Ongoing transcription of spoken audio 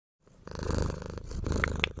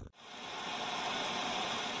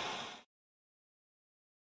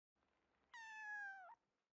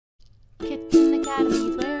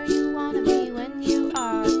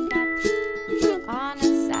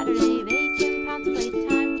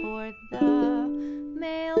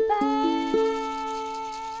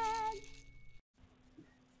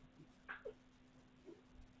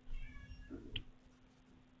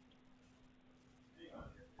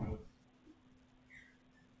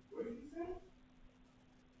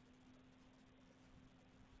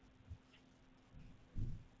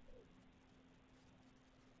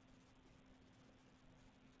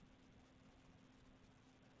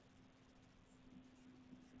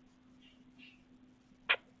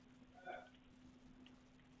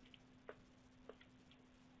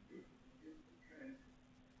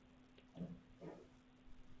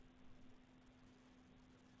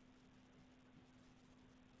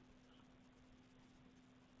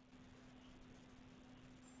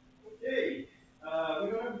Okay, we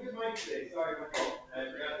don't have a good mic today. Sorry, my fault. I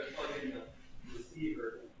forgot to plug in the receiver.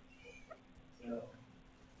 So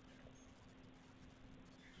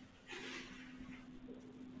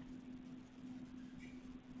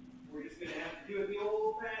we're just going to have to do it the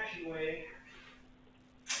old-fashioned way.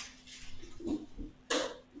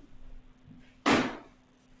 I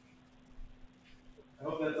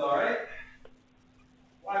hope that's all right.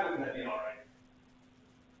 Why wouldn't that be all right?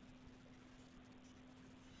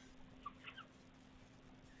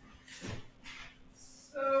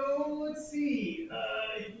 So let's see.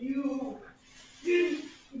 You didn't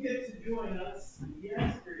get to join us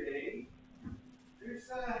yesterday. There's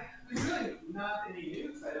really not any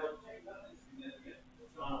news. I don't think nothing significant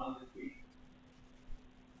that's gone on this week,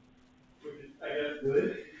 which is I guess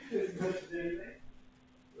good as much as anything.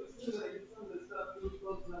 So as soon as I get some of this stuff moved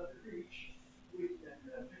close enough to reach, we can check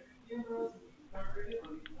the cameras and we can cover it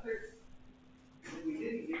on these letters that we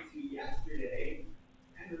didn't get to yesterday,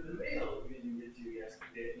 and in the mail we didn't get to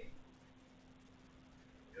yesterday.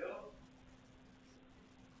 Go.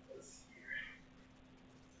 Let's see here.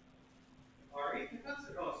 All right, that's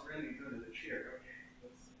it. Oh, Serenity under the chair. Okay,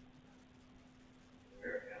 let's see.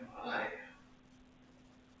 Where am I?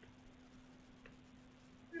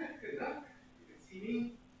 Yeah, good enough. You can see me.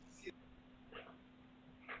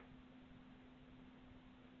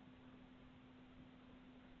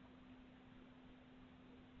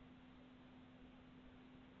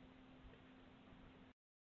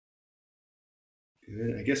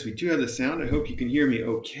 Good. I guess we do have the sound. I hope you can hear me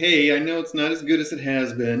okay. I know it's not as good as it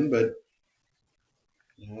has been, but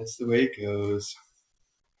that's the way it goes.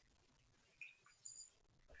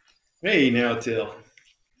 Hey, now, Till.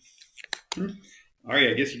 All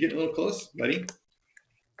right, I guess you're getting a little close, buddy.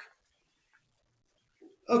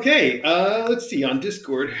 Okay, let's see on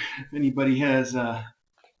Discord if anybody has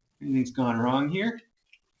anything's gone wrong here.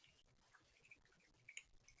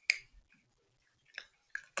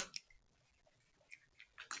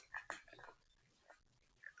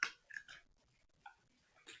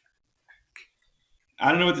 I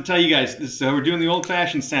don't know what to tell you guys. We're doing the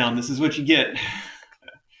old-fashioned sound. This is what you get.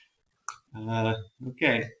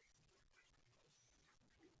 Okay.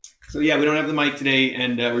 So yeah, we don't have the mic today,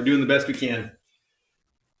 and we're doing the best we can.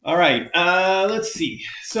 All right. Let's see.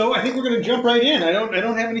 So I think we're going to jump right in. I don't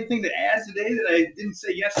have anything to add today that I didn't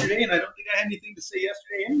say yesterday, and I don't think I had anything to say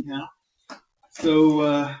yesterday anyhow.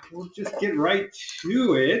 So we'll just get right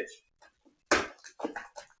to it.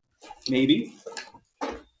 Maybe.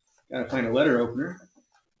 Gotta find a letter opener.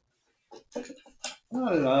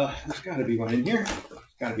 There's got to be one in here.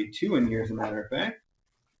 There's got to be two in here, as a matter of fact.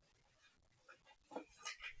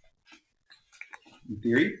 In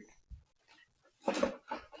theory.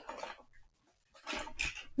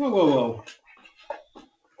 Whoa, whoa, whoa.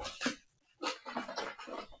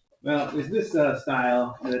 Well, there's this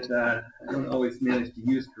style that I don't always manage to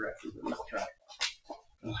use correctly, but let's try.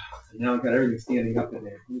 Now I've got everything standing up in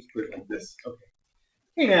there. Let me just put it like this. Okay.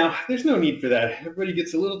 Hey now, there's no need for that. Everybody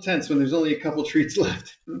gets a little tense when there's only a couple treats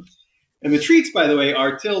left. And the treats, by the way,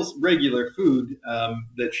 are Till's regular food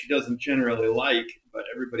that she doesn't generally like, but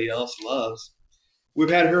everybody else loves. We've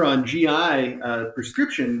had her on GI,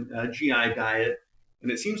 prescription GI diet,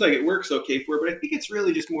 and it seems like it works okay for her, but I think it's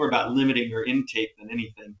really just more about limiting her intake than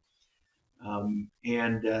anything.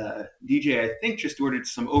 And DJ, I think, just ordered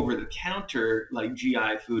some over-the-counter like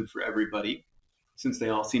GI food for everybody, since they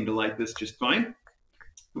all seem to like this just fine.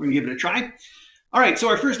 We're gonna give it a try. All right, so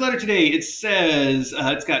our first letter today, it says,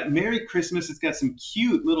 it's got Merry Christmas. It's got some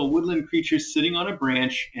cute little woodland creatures sitting on a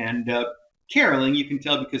branch and caroling. You can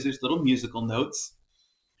tell because there's little musical notes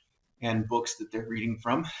and books that they're reading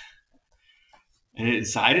from. And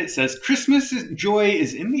inside it says, Christmas joy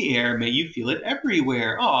is in the air. May you feel it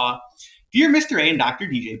everywhere. Aw. Dear Mr. A and Dr.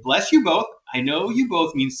 DJ, bless you both. I know you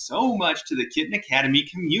both mean so much to the Kitten Academy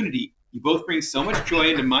community. You both bring so much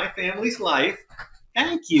joy into my family's life.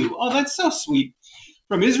 Thank you. Oh, that's so sweet.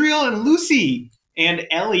 From Israel and Lucy, and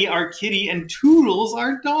Ellie, our kitty, and Toodles,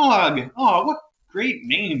 our dog. Oh, what great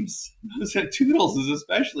names. Toodles is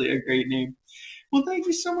especially a great name. Well, thank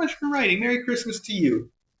you so much for writing. Merry Christmas to you.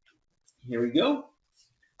 Here we go.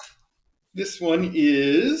 This one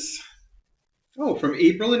is Oh, from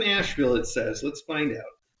April in Asheville, it says. Let's find out.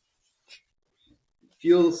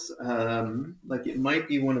 Feels like it might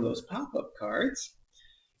be one of those pop-up cards.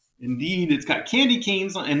 Indeed, it's got candy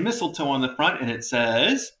canes and mistletoe on the front, and it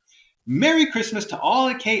says, Merry Christmas to all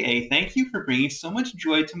at KA. Thank you for bringing so much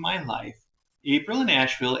joy to my life. April in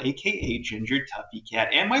Asheville, aka Ginger Tuffy Cat,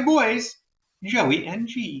 and my boys, Joey and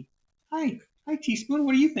G. Hi. Hi, Teaspoon.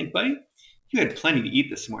 What do you think, buddy? You had plenty to eat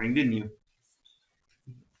this morning, didn't you?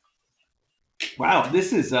 Wow,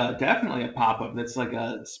 this is definitely a pop-up. That's like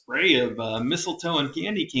a spray of mistletoe and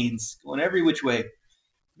candy canes going every which way.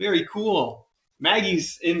 Very cool.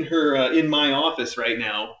 Maggie's in my office right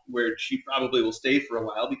now, where she probably will stay for a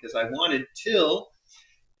while because I wanted Till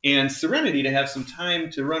and Serenity to have some time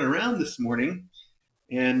to run around this morning,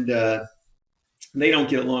 and they don't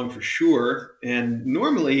get along for sure. And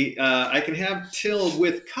normally, I can have Till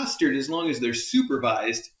with Custard as long as they're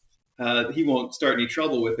supervised. He won't start any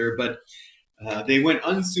trouble with her, but they went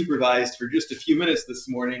unsupervised for just a few minutes this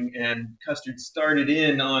morning, and Custard started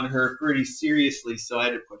in on her pretty seriously, so I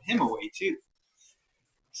had to put him away too.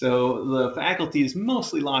 So the faculty is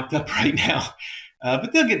mostly locked up right now,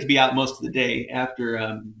 but they'll get to be out most of the day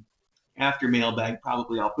after Mailbag.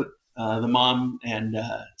 Probably I'll put the mom and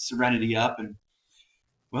Serenity up, and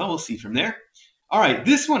well, we'll see from there. All right,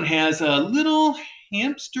 this one has a little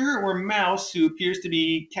hamster or mouse who appears to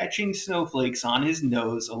be catching snowflakes on his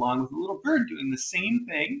nose, along with a little bird doing the same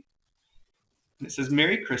thing. And it says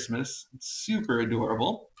Merry Christmas. It's super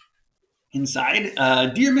adorable. Inside,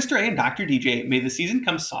 dear Mr. A and Dr. DJ, may the season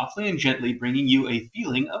come softly and gently, bringing you a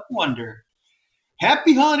feeling of wonder.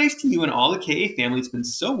 Happy holidays to you and all the KA family. It's been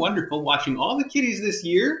so wonderful watching all the kitties this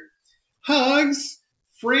year. Hugs,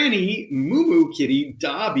 Franny, Moo Moo Kitty,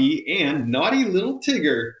 Dobby, and Naughty Little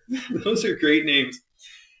Tigger. Those are great names.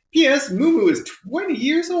 P.S. Moo Moo is 20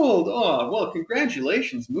 years old. Oh, well,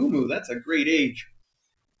 congratulations, Moo Moo. That's a great age.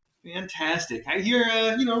 Fantastic. I hear,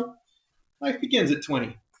 life begins at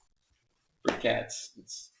 20 for cats.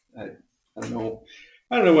 I don't know.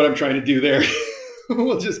 I don't know what I'm trying to do there.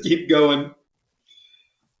 We'll just keep going.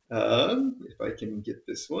 If I can get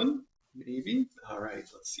this one, maybe. All right,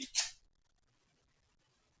 let's see.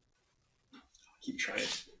 Keep trying.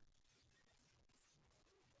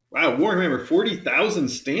 Wow, Warhammer 40,000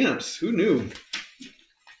 stamps. Who knew?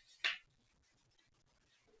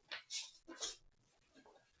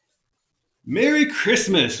 Merry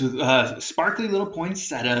Christmas with sparkly little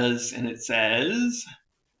poinsettias, and it says,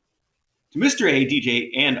 to Mr. A, DJ,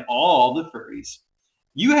 and all the furries.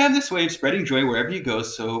 You have this way of spreading joy wherever you go,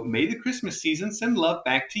 so may the Christmas season send love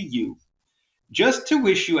back to you. Just to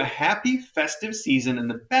wish you a happy, festive season and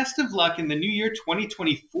the best of luck in the new year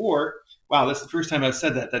 2024. Wow, that's the first time I've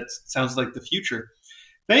said that. That sounds like the future.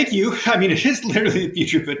 Thank you. I mean, it is literally the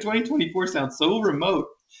future, but 2024 sounds so remote.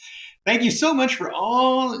 Thank you so much for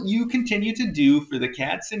all you continue to do for the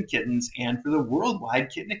cats and kittens and for the worldwide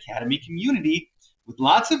Kitten Academy community. With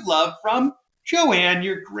lots of love from Joanne,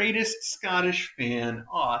 your greatest Scottish fan.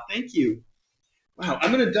 Aw, thank you. Wow,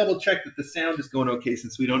 I'm going to double check that the sound is going okay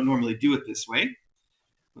since we don't normally do it this way.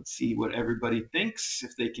 Let's see what everybody thinks,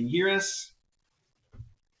 if they can hear us.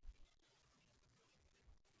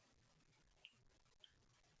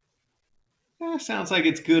 Sounds like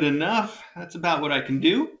it's good enough. That's about what I can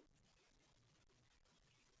do.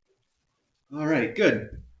 All right, good.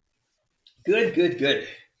 Good.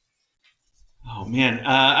 Oh man,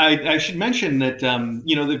 I should mention that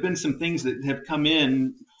there've been some things that have come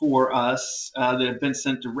in for us that have been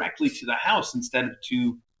sent directly to the house instead of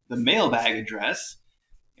to the mailbag address,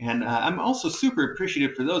 and I'm also super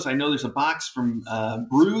appreciative for those. I know there's a box from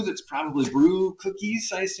Brew that's probably Brew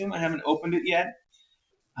cookies. I assume I haven't opened it yet,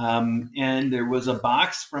 and there was a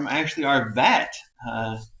box from actually our vet.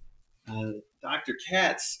 Dr.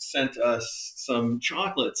 Katz sent us some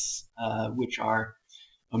chocolates, which are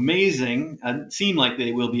amazing, seem like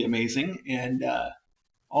they will be amazing. And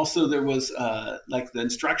also there was like the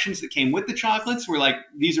instructions that came with the chocolates were like,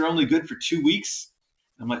 these are only good for 2 weeks.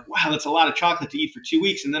 I'm like, wow, that's a lot of chocolate to eat for 2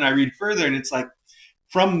 weeks. And then I read further and it's like,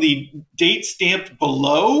 from the date stamped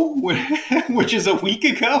below, which is a week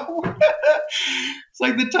ago. It's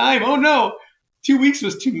like the time, oh no, 2 weeks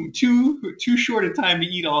was too short a time to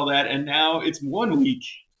eat all that. And now it's 1 week.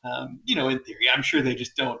 In theory, I'm sure they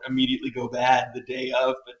just don't immediately go bad the day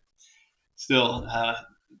of, but still,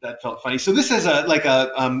 that felt funny. So this is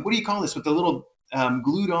what do you call this with the little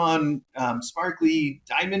glued on sparkly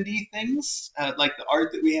diamondy things, like the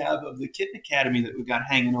art that we have of the Kitten Academy that we've got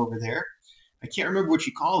hanging over there. I can't remember what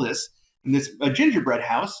you call this. And it's a gingerbread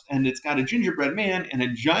house, and it's got a gingerbread man and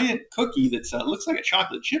a giant cookie that looks like a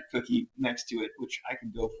chocolate chip cookie next to it, which I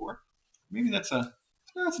could go for. Maybe that's a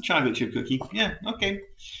Oh, it's a chocolate chip cookie. Yeah, okay.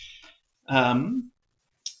 Um,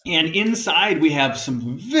 and inside we have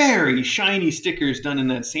some very shiny stickers done in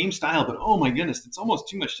that same style, but oh my goodness, it's almost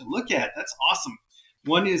too much to look at. That's awesome.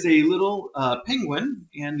 One is a little penguin,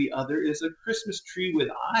 and the other is a Christmas tree with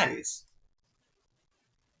eyes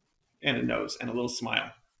and a nose and a little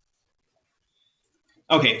smile.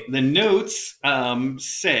 Okay, the notes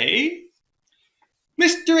say,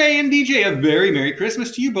 Mr. A and DJ, a very Merry Christmas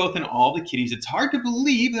to you both and all the kitties. It's hard to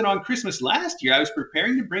believe that on Christmas last year I was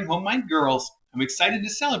preparing to bring home my girls. I'm excited to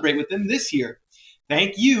celebrate with them this year.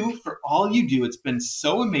 Thank you for all you do. It's been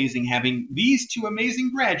so amazing having these two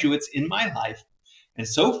amazing graduates in my life, and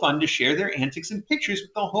so fun to share their antics and pictures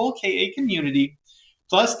with the whole KA community.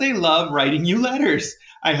 Plus, they love writing you letters.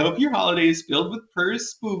 I hope your holiday is filled with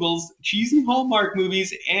purrs, spoogles, cheesy Hallmark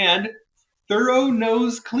movies, and thorough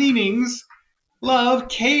nose cleanings. Love,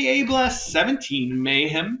 K.A. Bless 17,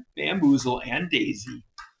 Mayhem, Bamboozle, and Daisy.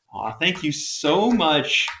 Aw, thank you so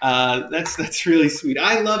much. That's really sweet.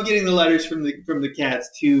 I love getting the letters from the cats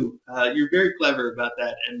too. You're very clever about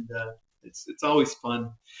that, and it's always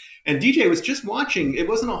fun. And DJ was just watching. It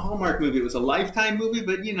wasn't a Hallmark movie; it was a Lifetime movie.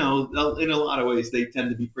 But you know, in a lot of ways, they tend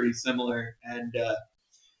to be pretty similar. And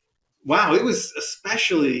wow, it was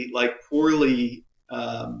especially like poorly.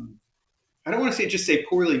 I don't want to say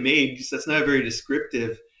poorly made because that's not very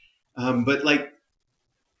descriptive. But like,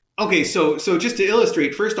 okay, so just to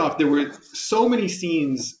illustrate, first off, there were so many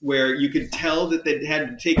scenes where you could tell that they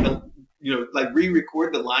had to take like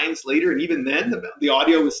re-record the lines later, and even then, the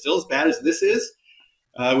audio was still as bad as this is,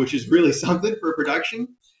 which is really something for a production.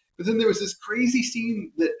 But then there was this crazy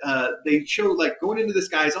scene that they showed, like going into this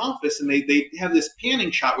guy's office, and they have this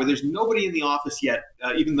panning shot where there's nobody in the office yet,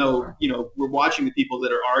 even though we're watching the people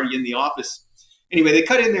that are already in the office. Anyway, they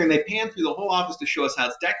cut in there and they pan through the whole office to show us how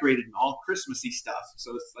it's decorated and all Christmassy stuff.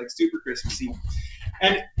 So it's like super Christmassy.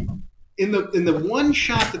 And in the one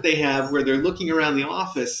shot that they have where they're looking around the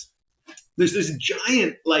office, there's this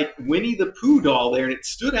giant like Winnie the Pooh doll there, and it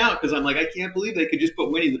stood out because I'm like, I can't believe they could just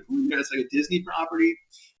put Winnie the Pooh in there. It's like a Disney property.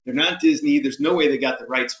 They're not Disney. There's no way they got the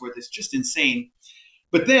rights for it. It's just insane.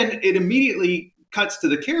 But then it immediately cuts to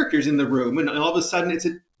the characters in the room, and all of a sudden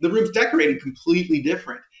the room's decorated completely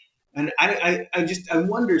different. And I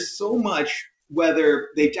wonder so much whether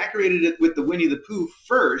they decorated it with the Winnie the Pooh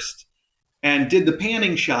first and did the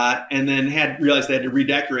panning shot and then realized they had to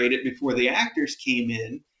redecorate it before the actors came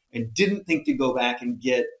in and didn't think to go back and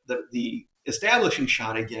get the establishing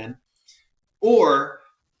shot again, or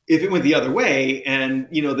if it went the other way and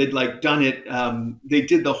they'd like done it, they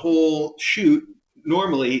did the whole shoot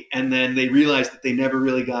normally, and then they realized that they never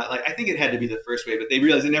really got, like, I think it had to be the first way, but they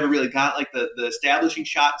realized they never really got like the establishing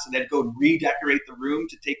shot, so they'd go and redecorate the room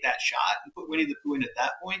to take that shot and put Winnie the Pooh in at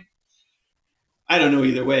that point. I don't know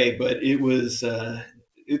either way, but it was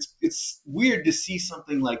it's weird to see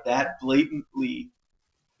something like that blatantly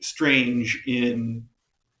strange in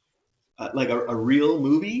like a real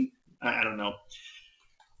movie. I don't know.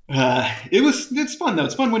 It's fun though.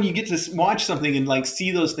 It's fun when you get to watch something and like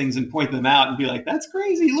see those things and point them out and be like, that's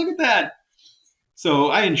crazy, look at that. So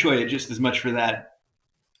I enjoy it just as much for that.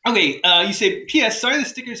 Okay, you say, P.S. Sorry the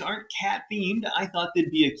stickers aren't cat themed. I thought they'd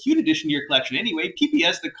be a cute addition to your collection anyway.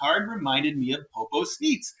 P.P.S. The card reminded me of Popo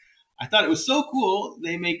Sneets. I thought it was so cool.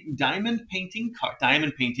 They make diamond painting.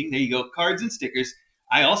 There you go, cards and stickers.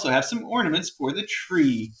 I also have some ornaments for the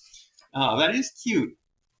tree. Oh, that is cute.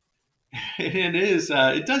 It is.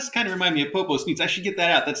 It does kind of remind me of Popo Sneets. I should get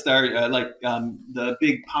that out. That's our the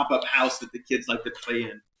big pop-up house that the kids like to play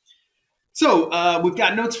in. So we've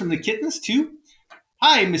got notes from the kittens too.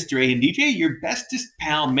 Hi, Mr. A and DJ, your bestest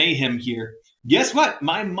pal Mayhem here. Guess what?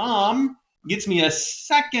 My mom gets me a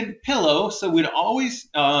second pillow, so we'd always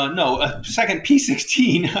a second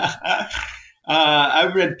P16.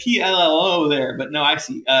 I read PLLO there, but no, I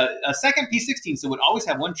see. A second P16, so would always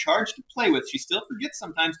have one charged to play with. She still forgets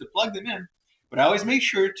sometimes to plug them in, but I always make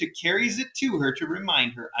sure to carries it to her to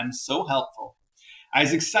remind her. I'm so helpful. I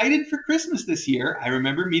was excited for Christmas this year. I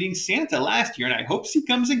remember meeting Santa last year, and I hope he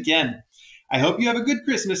comes again. I hope you have a good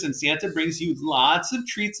Christmas, and Santa brings you lots of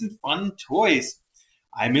treats and fun toys.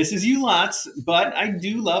 I misses you lots, but I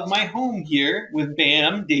do love my home here with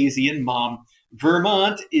Bam, Daisy, and Mom.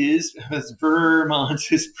 Vermont is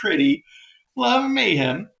pretty. Love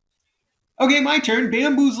Mayhem. Okay, my turn.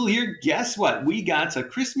 Bamboozle here. Guess what? We got a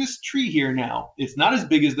Christmas tree here now. It's not as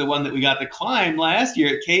big as the one that we got to climb last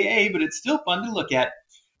year at KA, but it's still fun to look at.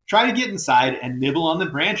 Try to get inside and nibble on the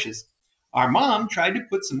branches. Our mom tried to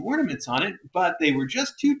put some ornaments on it, but they were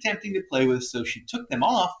just too tempting to play with, so she took them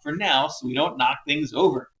off for now so we don't knock things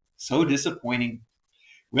over. So disappointing.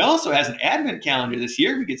 We also has an advent calendar this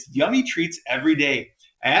year. We get yummy treats every day.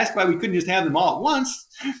 I asked why we couldn't just have them all at once,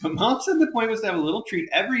 but Mom said the point was to have a little treat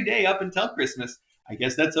every day up until Christmas. I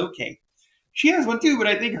guess that's okay. She has one too, but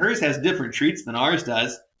I think hers has different treats than ours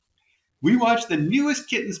does. We watched the newest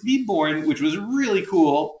kittens be born, which was really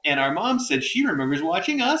cool, and our mom said she remembers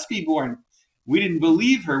watching us be born. We didn't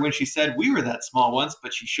believe her when she said we were that small once,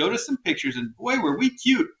 but she showed us some pictures, and boy, were we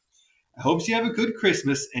cute. I hope you have a good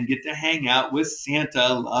Christmas and get to hang out with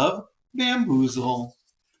Santa. Love, Bamboozle.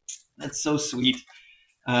 That's so sweet.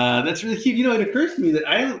 That's really cute. You know, it occurs to me that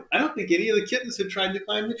I don't think any of the kittens have tried to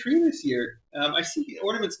climb the tree this year. I see the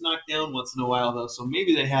ornaments knocked down once in a while though, so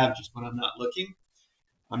maybe they have just when I'm not looking.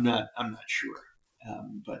 I'm not sure.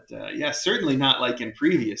 Yeah, certainly not like in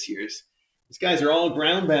previous years. These guys are all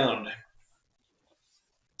ground bound.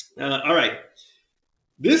 All right.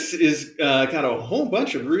 This is got a whole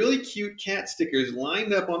bunch of really cute cat stickers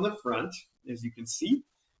lined up on the front, as you can see,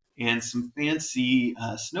 and some fancy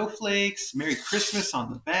snowflakes. Merry Christmas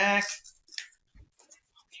on the back.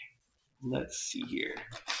 Let's see here.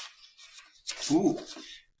 Ooh.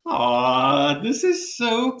 Aw, this is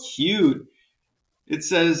so cute. It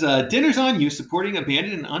says, dinner's on you, supporting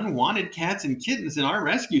abandoned and unwanted cats and kittens in our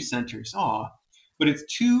rescue centers. Aw. But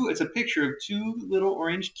it's a picture of two little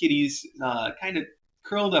orange kitties kind of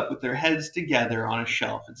curled up with their heads together on a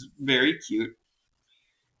shelf. It's very cute.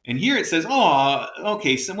 And here it says, "Oh,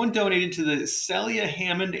 okay, someone donated to the Celia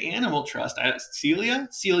Hammond Animal Trust."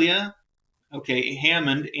 Celia, okay,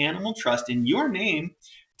 Hammond Animal Trust in your name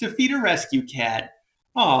to feed a rescue cat.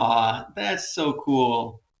 Aw, that's so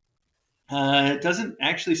cool. It doesn't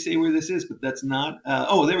actually say where this is, but that's not.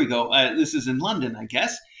 Oh, there we go. This is in London, I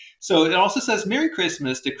guess. So it also says, "Merry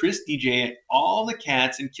Christmas to Chris DJ and all the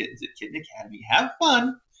cats and kittens at Kitten Academy. Have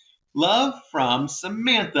fun. Love from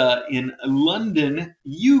Samantha in London,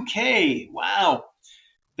 UK." Wow,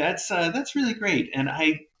 that's really great, and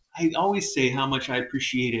I always say how much I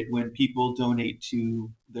appreciate it when people donate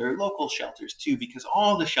to their local shelters too, because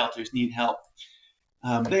all the shelters need help.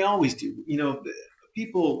 They always do. You know,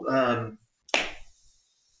 people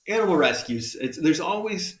animal rescues. There's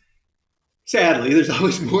always sadly there's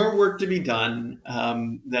always more work to be done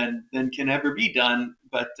than can ever be done,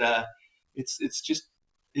 but it's just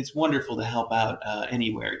it's wonderful to help out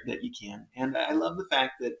anywhere that you can. And I love the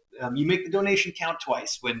fact that you make the donation count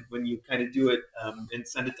twice when you kind of do it and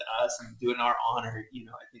send it to us and do it in our honor. You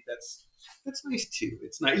know, I think that's nice too.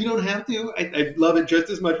 It's not you don't have to. I love it just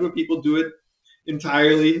as much when people do it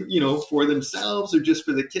entirely, you know, for themselves or just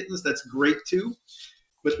for the kittens. That's great too.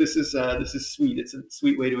 But this is sweet. It's a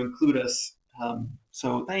sweet way to include us.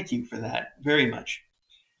 So thank you for that very much.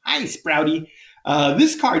 Hi, Sprouty.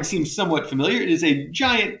 This card seems somewhat familiar. It is a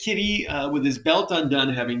giant kitty with his belt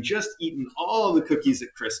undone, having just eaten all the cookies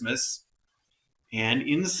at Christmas. And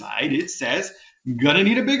inside it says, "Gonna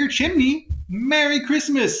need a bigger chimney. Merry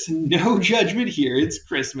Christmas. No judgment here. It's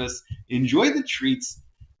Christmas. Enjoy the treats.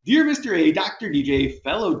 Dear Mr. A, Dr. DJ,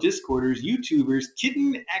 fellow Discorders, YouTubers,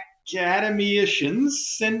 Kitten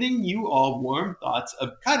Academicians, sending you all warm thoughts of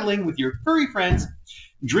cuddling with your furry friends,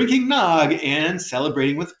 drinking nog, and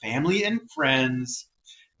celebrating with family and friends.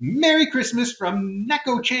 Merry Christmas from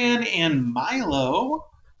Neko-chan and Milo."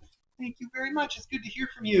 Thank you very much. It's good to hear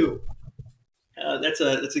from you. That's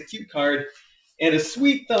a cute card and a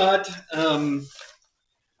sweet thought. I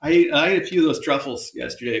had a few of those truffles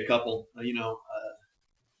yesterday, a couple,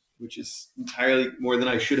 which is entirely more than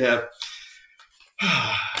I should have.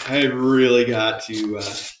 I really got to.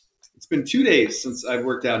 It's been 2 days since I've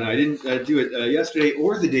worked out. Now I didn't do it yesterday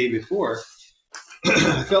or the day before.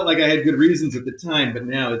 I felt like I had good reasons at the time, but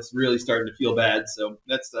now it's really starting to feel bad. So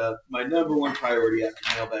that's my number one priority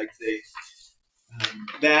after Mailbag today.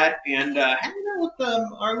 That and hanging out with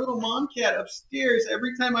our little mom cat upstairs.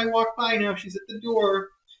 Every time I walk by now, she's at the door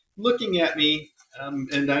looking at me.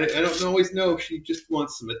 And I don't always know if she just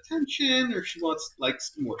wants some attention or she wants like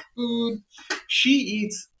some more food.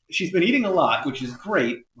 She's been eating a lot, which is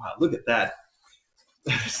great. Wow, look at that.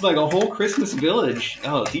 It's like a whole Christmas village.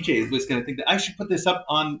 Oh, DJ was going to think that I should put this up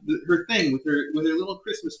on her thing with her little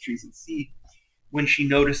Christmas trees and see when she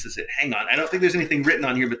notices it. Hang on. I don't think there's anything written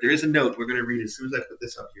on here, but there is a note we're going to read as soon as I put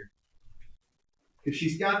this up here. Because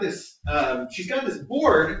she's got this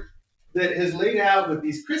board that is laid out with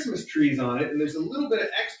these Christmas trees on it, and there's a little bit of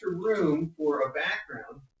extra room for a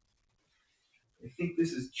background. I think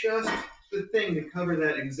this is just the thing to cover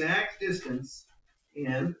that exact distance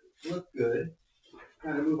and look good.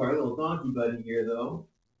 Got to move our little donkey buddy here, though.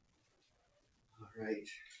 All right.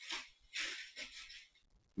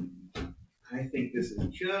 I think this is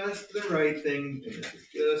just the right thing, and this is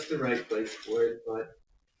just the right place for it, but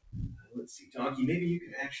let's see, Donkey, maybe you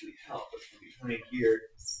can actually help us from behind here.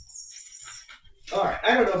 All right,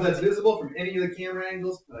 I don't know if that's visible from any of the camera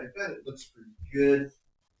angles, but I bet it looks pretty good.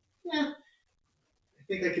 Yeah, I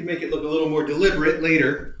think I could make it look a little more deliberate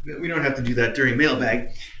later. We don't have to do that during mailbag.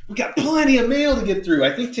 We've got plenty of mail to get through.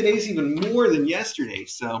 I think today's even more than yesterday,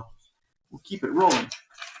 so we'll keep it rolling.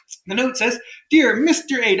 The note says, "Dear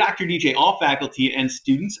Mr. A, Dr. DJ, all faculty and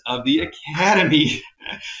students of the Academy,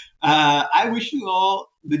 I wish you all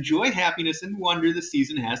the joy, happiness, and wonder the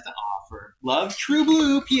season has to offer. Love, True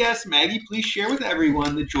Blue. P.S. Maggie, please share with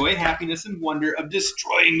everyone the joy, happiness, and wonder of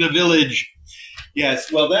destroying the village."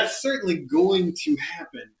 Yes, well, that's certainly going to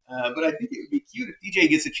happen. But I think it would be cute if DJ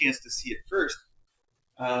gets a chance to see it first.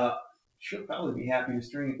 She'll probably be happy with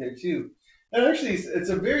storing it there too. And actually, it's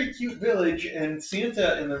a very cute village, and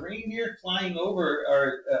Santa and the reindeer flying over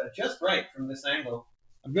are just right from this angle.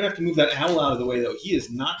 I'm gonna have to move that owl out of the way, though. He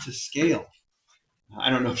is not to scale. I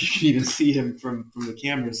don't know if you can even see him from the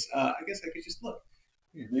cameras. I guess I could just look.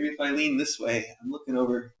 Here, maybe if I lean this way, I'm looking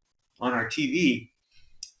over on our TV.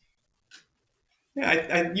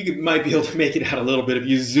 Yeah, you might be able to make it out a little bit if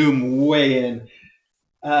you zoom way in.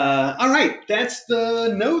 All right, that's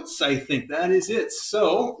the notes. I think that is it.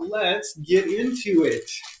 So let's get into it.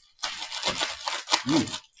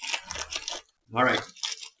 All right.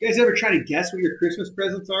 You guys ever try to guess what your Christmas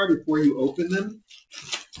presents are before you open them?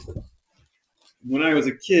 When I was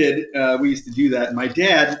a kid, we used to do that. My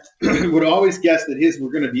dad would always guess that his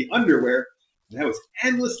were going to be underwear. And that was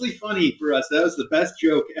endlessly funny for us. That was the best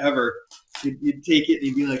joke ever. You'd take it and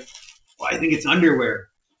you'd be like, well, I think it's underwear.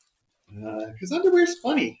 Because underwear is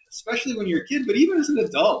funny, especially when you're a kid, but even as an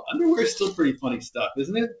adult, underwear is still pretty funny stuff,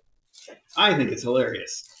 isn't it? I think it's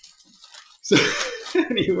hilarious. So,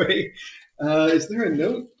 anyway, is there a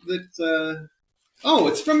note that. Oh,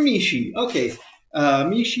 it's from Mishi. Okay.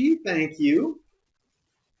 Mishi, thank you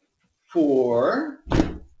for.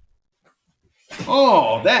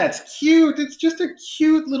 Oh, that's cute. It's just a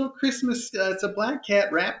cute little Christmas. It's a black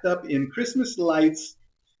cat wrapped up in Christmas lights,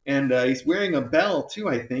 and he's wearing a bell, too,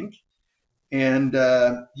 I think. And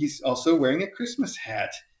he's also wearing a Christmas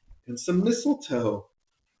hat and some mistletoe.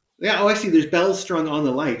 Yeah, oh, I see. There's bells strung on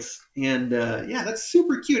the lights. And yeah, that's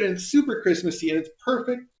super cute and super Christmassy, and it's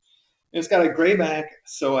perfect. And it's got a gray back,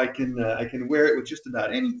 so I can wear it with just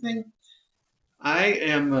about anything. I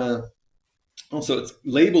am also, it's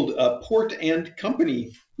labeled Port and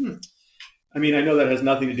Company. I mean, I know that has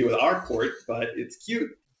nothing to do with our port, but it's cute.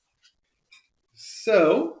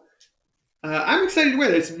 So I'm excited to wear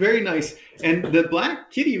that. It's very nice. And the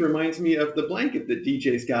black kitty reminds me of the blanket that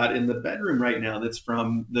DJ's got in the bedroom right now that's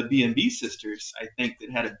from the B&B sisters, I think, that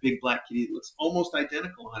had a big black kitty that looks almost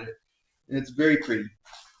identical on it. And it's very pretty.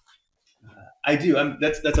 I do.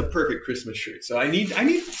 That's a perfect Christmas shirt. So I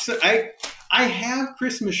have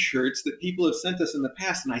Christmas shirts that people have sent us in the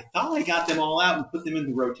past, and I thought I got them all out and put them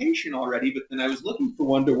into rotation already, but then I was looking for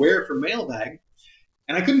one to wear for mailbag,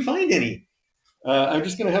 and I couldn't find any. I'm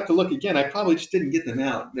just going to have to look again. I probably just didn't get them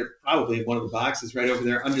out. They're probably in one of the boxes right over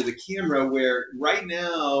there under the camera, where right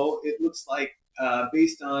now it looks like,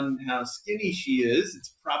 based on how skinny she is,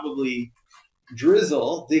 it's probably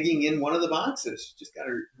Drizzle digging in one of the boxes. She just got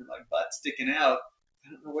her like butt sticking out. I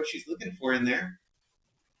don't know what she's looking for in there.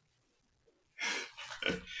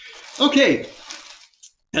 Okay,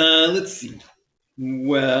 let's see.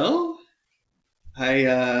 Well,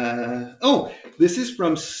 this is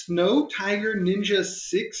from Snow Tiger Ninja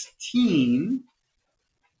 16.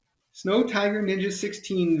 Snow Tiger Ninja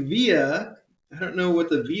 16 via, I don't know what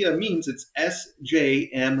the via means. It's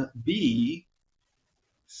SJMB.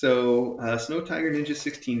 So Snow Tiger Ninja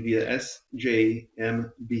 16 via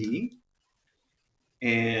SJMB.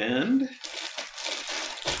 And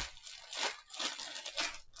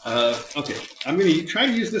okay, I'm going to try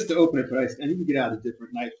to use this to open it, but I need to get out a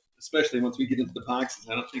different knife, especially once we get into the boxes.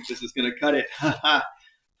 I don't think this is going to cut it. Ha ha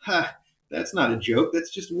ha. That's not a joke.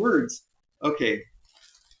 That's just words. Okay.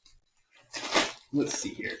 Let's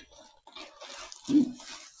see here. Ooh.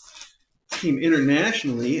 Came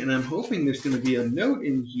internationally, and I'm hoping there's going to be a note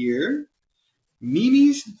in here.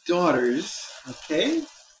 Mimi's Daughters. Okay.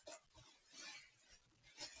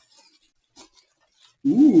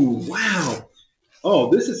 Ooh, wow.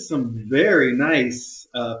 Oh, this is some very nice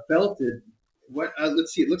felted.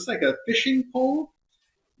 Let's see. It looks like a fishing pole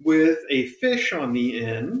with a fish on the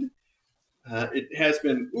end. It has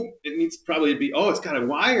been. It needs probably to be. Oh, it's got a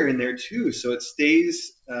wire in there too, so it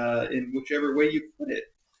stays in whichever way you put it.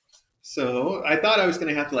 So I thought I was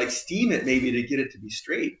going to have to like steam it maybe to get it to be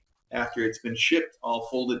straight after it's been shipped, all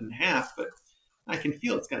folded in half. But I can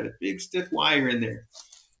feel it's got a big stiff wire in there.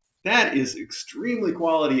 That is extremely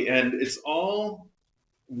quality, and it's all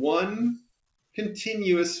one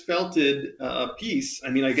continuous felted piece. I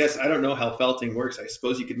mean, I guess I don't know how felting works. I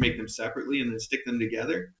suppose you could make them separately and then stick them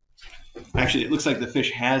together. Actually, it looks like the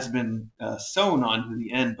fish has been sewn onto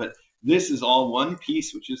the end, but this is all one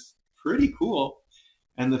piece, which is pretty cool.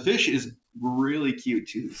 And the fish is really cute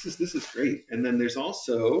too. This is great. And then there's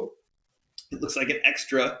also, it looks like an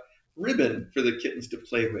extra ribbon for the kittens to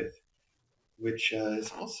play with, which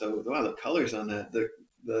is also, wow, the colors on that,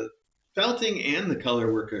 the felting and the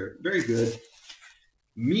color work are very good.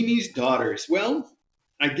 Mimi's daughters. Well,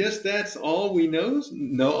 I guess that's all we know.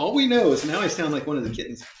 No, all we know is, now I sound like one of the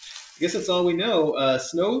kittens. I guess that's all we know.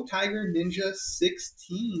 Snow Tiger Ninja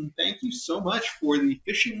 16. Thank you so much for the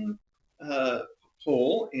fishing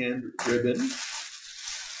pole and ribbon.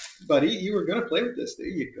 Buddy, you were going to play with this. There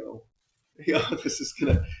you go. Yeah, this is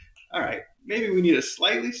going to... All right. Maybe we need a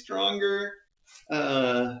slightly stronger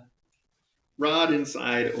rod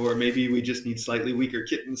inside, or maybe we just need slightly weaker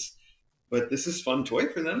kittens. But this is a fun toy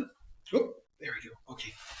for them. Oh, there we go.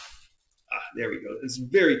 Okay. There we go. It's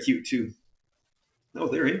very cute, too. Oh,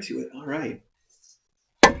 they're into it. All right.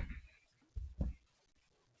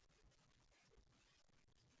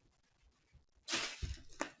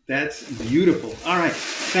 That's beautiful. All right.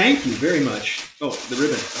 Thank you very much. Oh, the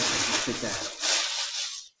ribbon. Okay, let's take that out.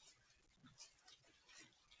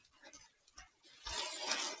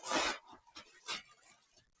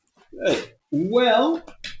 Good. Well,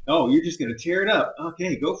 oh, you're just going to tear it up.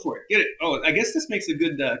 Okay, go for it. Get it. Oh, I guess this makes a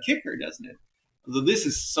good kicker, doesn't it? Although this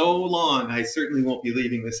is so long, I certainly won't be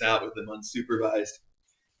leaving this out with them unsupervised.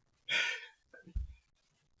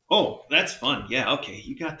 Oh, that's fun. Yeah, okay,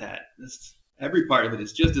 you got that. Every part of it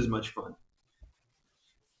is just as much fun.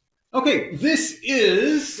 Okay, this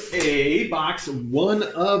is a box 1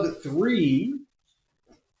 of 3.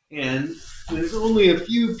 And there's only a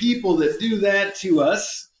few people that do that to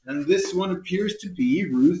us. And this one appears to be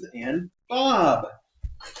Ruth and Bob.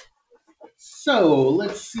 So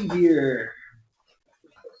let's see here.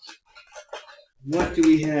 What do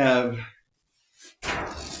we have?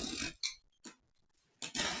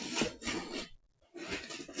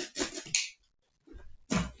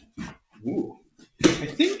 Ooh. I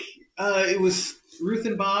think it was Ruth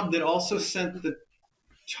and Bob that also sent the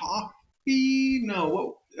toffee.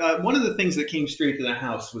 No, one of the things that came straight to the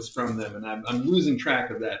house was from them, and I'm losing track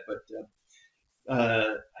of that, but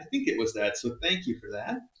I think it was that. So thank you for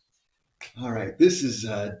that. All right, this is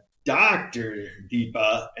Dr.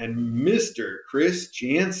 Deepa and Mr. Chris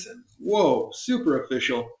Jansen. Whoa, super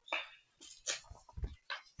official.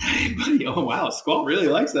 Hey, buddy. Oh, wow. Squall really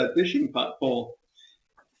likes that fishing pot pole.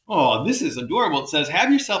 Oh, this is adorable. It says,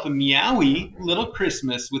 have yourself a meowy little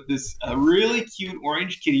Christmas with this really cute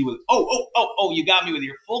orange kitty with, oh, you got me with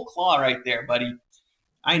your full claw right there, buddy.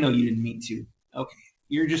 I know you didn't mean to. Okay,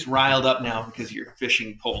 you're just riled up now because of your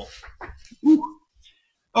fishing pole. Woo.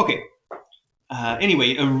 Okay.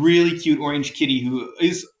 Anyway, a really cute orange kitty who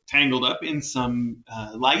is tangled up in some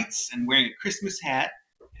lights and wearing a Christmas hat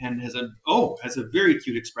and has a very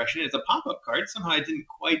cute expression. It's a pop-up card. Somehow I didn't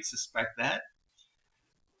quite suspect that.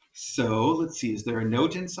 So let's see, is there a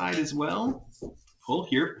note inside as well? Pull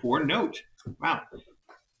here for note. Wow.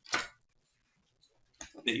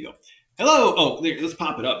 There you go. Hello. Oh, there, let's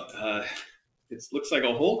pop it up. It looks like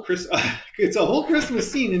a whole it's a whole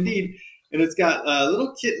Christmas scene indeed. And it's got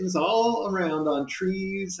little kittens all around on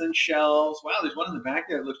trees and shelves. Wow, there's one in the back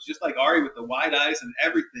there that looks just like Ari with the wide eyes and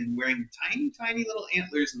everything, wearing tiny, tiny little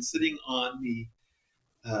antlers and sitting on the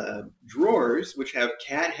drawers, which have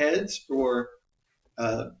cat heads for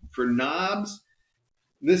knobs.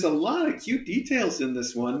 There's a lot of cute details in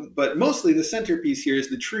this one, but mostly the centerpiece here is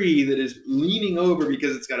the tree that is leaning over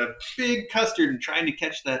because it's got a big custard and trying to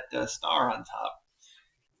catch that star on top.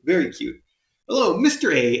 Very cute. Hello,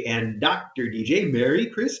 Mr. A and Dr. DJ. Merry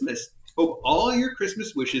Christmas. Hope all your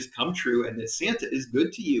Christmas wishes come true and that Santa is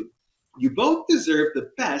good to you. You both deserve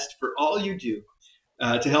the best for all you do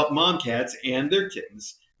to help mom cats and their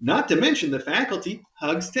kittens. Not to mention the faculty.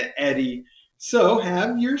 Hugs to Eddie. So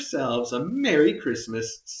have yourselves a Merry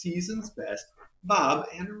Christmas, season's best, Bob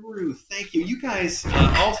and Ruth. Thank you. You guys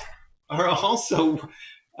are also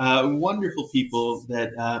wonderful people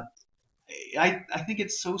that I think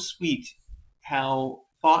it's so sweet how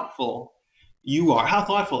thoughtful you are, how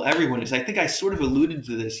thoughtful everyone is. I think I sort of alluded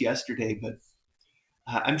to this yesterday, but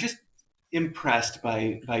I'm just impressed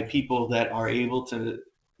by people that are able to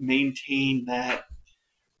maintain that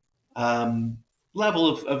level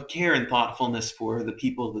of care and thoughtfulness for the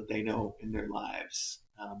people that they know in their lives.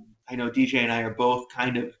 I know DJ and I are both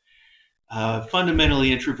kind of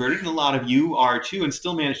fundamentally introverted, and a lot of you are too, and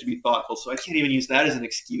still manage to be thoughtful. So I can't even use that as an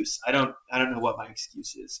excuse. I don't know what my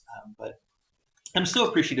excuse is, but I'm so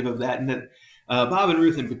appreciative of that, and that Bob and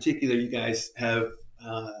Ruth in particular, you guys have,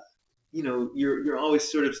 you're always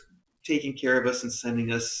sort of taking care of us and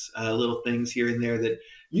sending us little things here and there that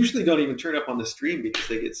usually don't even turn up on the stream because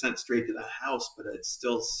they get sent straight to the house, but it's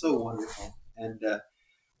still so wonderful. And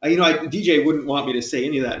DJ wouldn't want me to say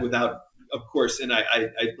any of that without, of course, and I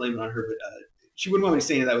blame it on her, but she wouldn't want me to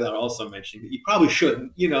say any of that without also mentioning that you probably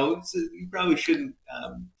shouldn't. So you probably shouldn't.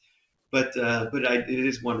 But it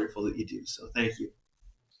is wonderful that you do. So thank you.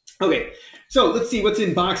 Okay, so let's see what's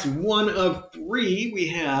in box 1 of 3. We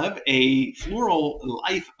have a Floral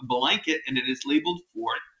Life blanket, and it is labeled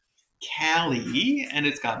for Callie, and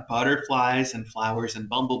it's got butterflies and flowers and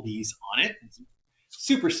bumblebees on it. It's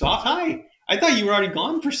super soft. Hi. I thought you were already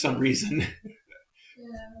gone for some reason.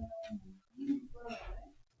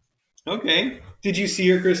 Okay. Did you see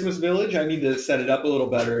your Christmas village? I need to set it up a little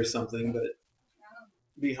better or something, but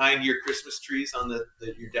behind your Christmas trees on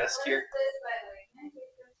your desk here.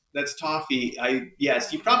 That's toffee.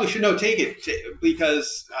 Yes, you probably should take it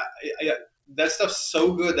because that stuff's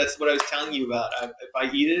so good. That's what I was telling you about. If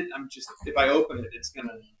I eat it, if I open it, it's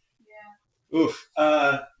gonna. Yeah. Oof.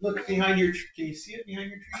 Look behind your. Can you see it behind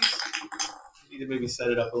your trees? You need to maybe set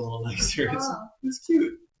it up a little nicer. It's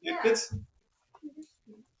cute. It fits.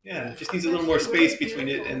 Yeah, it just needs a little more space between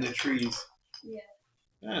it and the trees.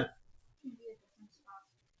 Yeah.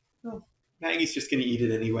 Well, Maggie's just gonna eat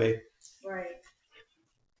it anyway. Right.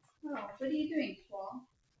 Oh, what are you doing, Paul?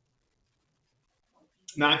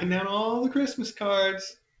 Knocking down all the Christmas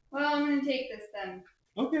cards. Well, I'm going to take this then.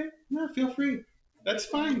 Okay. No, feel free. That's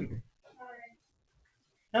fine. All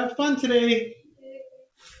right. Have fun today.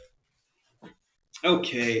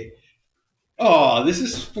 Okay. Oh, this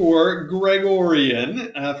is for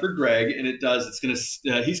Gregorian, for Greg, and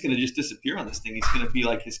he's gonna just disappear on this thing. He's gonna be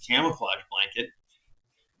like his camouflage blanket.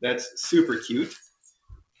 That's super cute.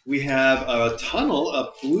 We have a tunnel,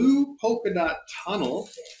 a blue polka dot tunnel.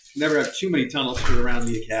 Never have too many tunnels for around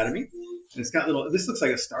the academy. And it's got this looks like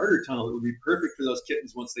a starter tunnel. It would be perfect for those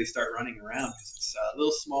kittens once they start running around because it's a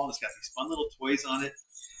little small and it's got these fun little toys on it.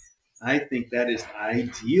 I think that is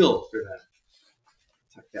ideal for them.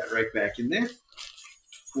 Tuck that right back in there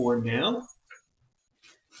for now.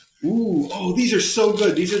 Ooh, oh, these are so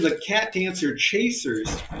good. These are the Cat Dancer Chasers.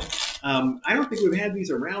 I don't think we've had these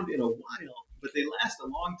around in a while, but they last a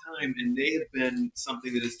long time, and they have been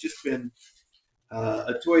something that has just been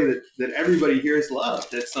a toy that everybody here has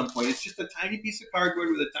loved at some point. It's just a tiny piece of cardboard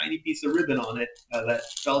with a tiny piece of ribbon on it, that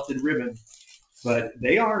felted ribbon. But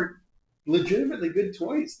they are legitimately good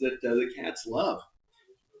toys that the cats love.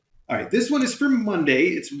 All right, this one is for Monday.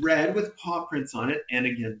 It's red with paw prints on it, and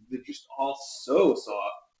again, they're just all so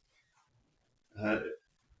soft.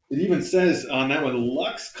 It even says on that one,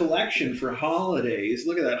 Lux Collection for holidays.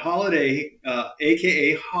 Look at that, holiday,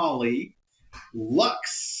 aka Holly,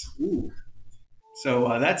 Lux. Ooh. So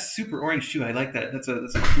that's super orange too. I like that. That's a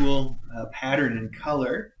cool pattern and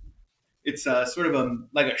color. It's sort of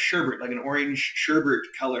like a sherbet, like an orange sherbet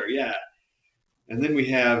color, yeah. And then we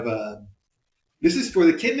have. This is for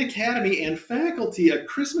the Kitten Academy and faculty, a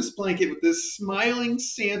Christmas blanket with this smiling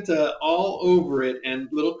Santa all over it and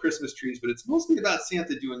little Christmas trees, but it's mostly about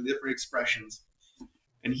Santa doing different expressions.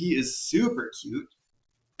 And he is super cute.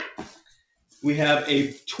 We have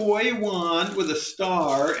a toy wand with a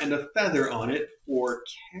star and a feather on it for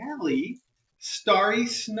Callie. Starry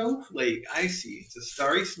Snowflake. I see. It's a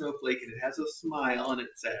starry snowflake and it has a smile and it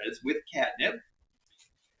says, with catnip.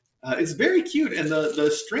 It's very cute, and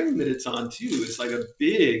the string that it's on too is like a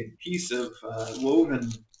big piece of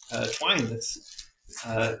woven twine that's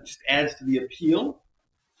just adds to the appeal.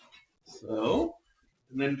 So,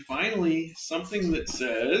 and then finally something that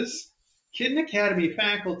says Kitten Academy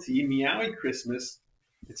faculty Meowie Christmas.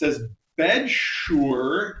 It says Bed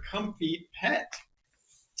Sure Comfy Pet.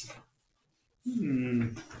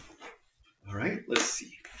 All right, let's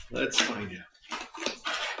see. Let's find out.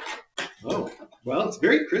 Oh, well, it's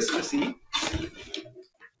very Christmassy.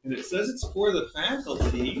 And it says it's for the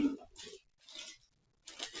faculty.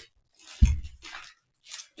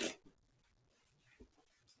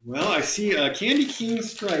 Well, I see candy cane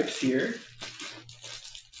stripes here.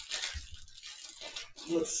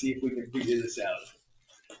 Let's see if we can figure this out.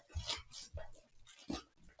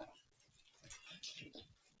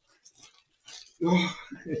 Oh,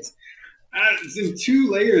 it's in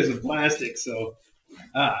 2 layers of plastic, so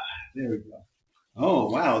there we go. Oh,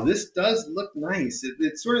 wow, this does look nice.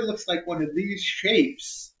 It sort of looks like one of these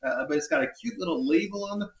shapes, but it's got a cute little label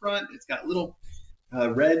on the front. It's got little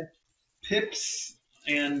red pips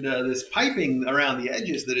and this piping around the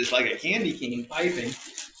edges that is like a candy cane piping.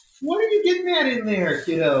 What are you getting at in there,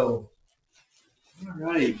 kiddo? All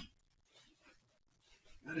right.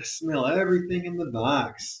 Gotta smell everything in the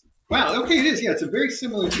box. Wow, okay, it is. Yeah, it's a very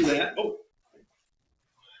similar to that. Oh,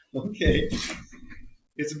 okay.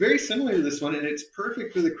 It's very similar to this one, and it's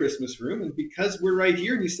perfect for the Christmas room. And because we're right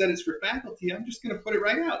here and you said it's for faculty, I'm just going to put it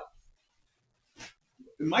right out.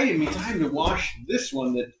 It might even be time to wash this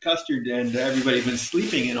one that Custard and everybody have been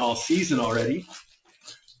sleeping in all season already.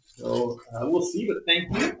 So we'll see, but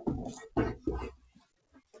thank you.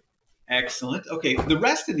 Excellent. Okay, the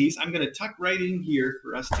rest of these I'm going to tuck right in here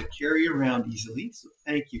for us to carry around easily. So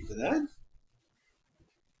thank you for that.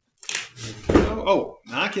 Oh,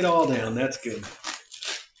 knock it all down. That's good.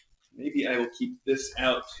 Maybe I will keep this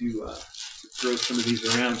out to throw some of these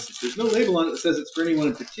around. Since there's no label on it that says it's for anyone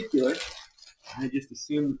in particular, I just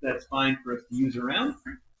assume that that's fine for us to use around.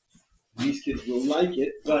 These kids will like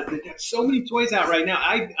it, but they've got so many toys out right now.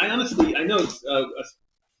 I honestly, I know it's,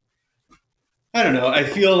 I don't know. I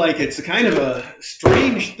feel like it's a kind of a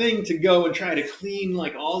strange thing to go and try to clean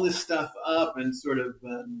like all this stuff up and sort of,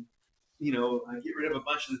 get rid of a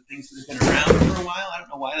bunch of the things that have been around for a while. I don't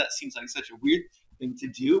know why that seems like such a weird thing to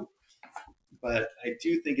do. But I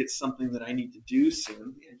do think it's something that I need to do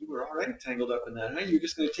soon. Yeah, you were already tangled up in that, huh? You're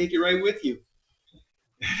just going to take it right with you.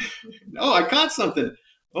 Oh, I caught something.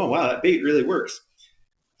 Oh, wow, that bait really works.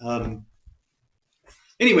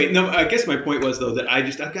 Anyway, no, I guess my point was, though, that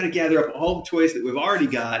I've got to gather up all the toys that we've already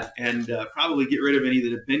got and probably get rid of any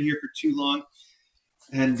that have been here for too long.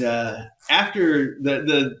 And after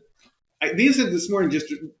these this morning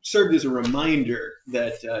just served as a reminder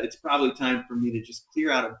that it's probably time for me to just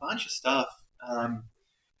clear out a bunch of stuff.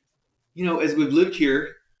 As we've lived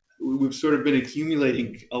here, we've sort of been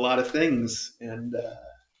accumulating a lot of things, and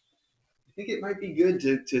I think it might be good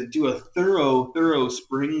to do a thorough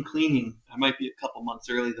spring cleaning. I might be a couple months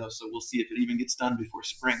early, though, so we'll see if it even gets done before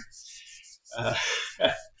spring.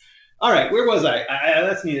 All right, where was I?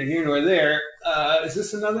 That's neither here nor there. Is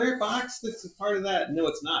this another box that's a part of that? No,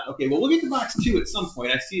 it's not. Okay, well, we'll get to box 2 at some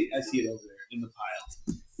point. I see it over there in the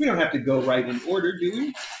pile. We don't have to go right in order, do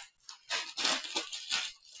we?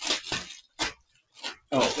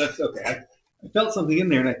 Oh, that's okay. I felt something in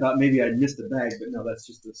there, and I thought maybe I'd missed a bag, but no, that's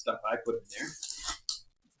just the stuff I put in there.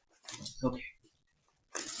 Okay.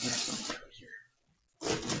 That's something right here.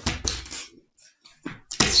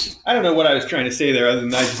 I don't know what I was trying to say there, other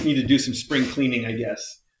than I just need to do some spring cleaning, I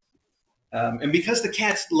guess. And because the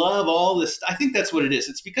cats love all this, I think that's what it is.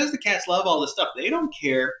 It's because the cats love all this stuff. They don't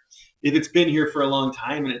care if it's been here for a long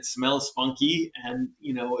time and it smells funky and,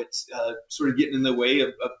 it's sort of getting in the way of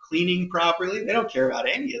cleaning properly. They don't care about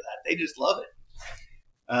any of that. They just love it.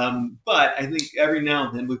 But I think every now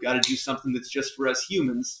and then we've got to do something that's just for us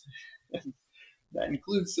humans. That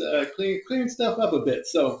includes clearing stuff up a bit.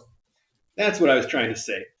 So that's what I was trying to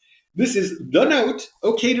say. This is The Note,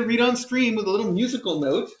 okay to read on stream with a little musical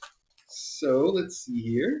note. So let's see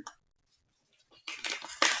here.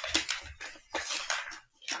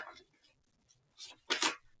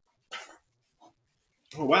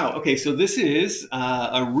 Oh, wow. Okay, so this is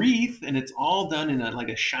a wreath, and it's all done in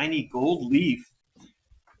a shiny gold leaf.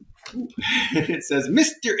 It says,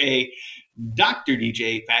 Mr. A, Dr.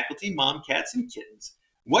 DJ, faculty, mom, cats, and kittens.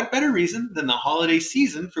 What better reason than the holiday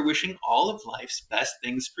season for wishing all of life's best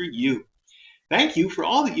things for you? Thank you for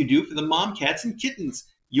all that you do for the mom, cats, and kittens.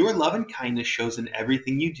 Your love and kindness shows in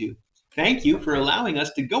everything you do. Thank you for allowing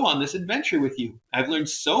us to go on this adventure with you. I've learned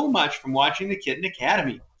so much from watching the Kitten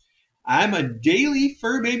Academy. I'm a daily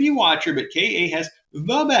fur baby watcher, but KA has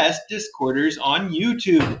the best Discorders on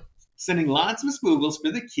YouTube. Sending lots of spoogles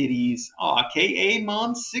for the kitties. Aw, KA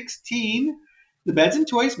Mom 16. The beds and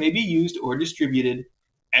toys may be used or distributed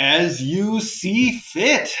as you see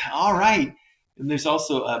fit. All right. And there's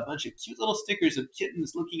also a bunch of cute little stickers of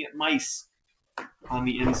kittens looking at mice on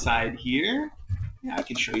the inside here. Yeah, I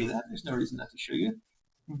can show you that. There's no reason not to show you.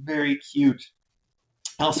 Very cute.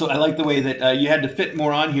 Also, I like the way that you had to fit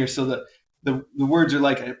more on here so that the words are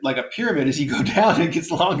like a pyramid. As you go down, it gets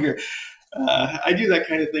longer. I do that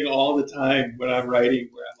kind of thing all the time when I'm writing,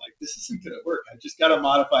 where I'm like, this isn't going to work. I've just got to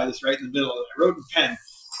modify this right in the middle. And I wrote in pen.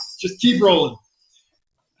 Just keep rolling.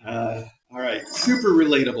 All right, super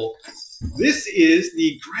relatable. This is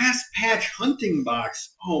the Grass Patch Hunting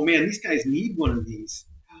Box. Oh, man, these guys need one of these.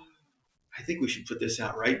 I think we should put this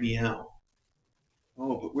out right meow.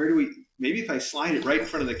 Oh, but where do we? Maybe if I slide it right in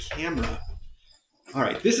front of the camera. All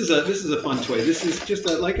right, this is a fun toy. This is just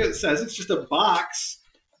like it says, it's just a box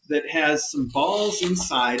that has some balls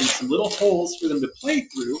inside and some little holes for them to play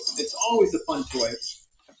through. It's always a fun toy.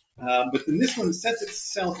 But then this one sets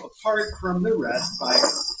itself apart from the rest by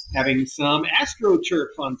having some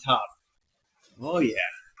AstroTurf on top. Oh yeah,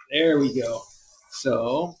 there we go.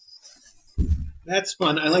 So That's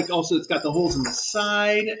fun. I like also it's got the holes in the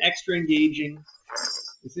side, extra engaging.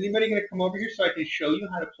 Is anybody going to come over here so I can show you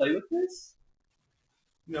how to play with this?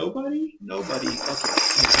 Nobody? Nobody. Okay.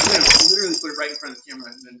 I'm going to literally put it right in front of the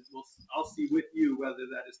camera, and then I'll see with you whether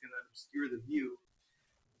that is going to obscure the view.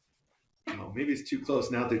 Oh, maybe it's too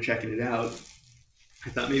close now that they're checking it out. I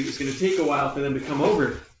thought maybe it was going to take a while for them to come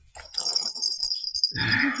over.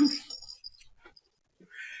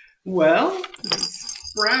 Well,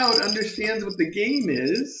 Sprout understands what the game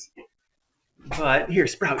is. But here,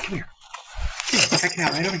 Sprout, come here. Check it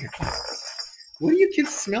out right over here. What are you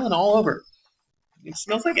kids smelling all over? It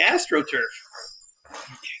smells like AstroTurf.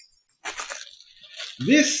 Okay.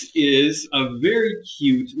 This is a very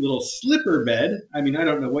cute little slipper bed. I mean, I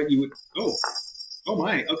don't know what you would... Oh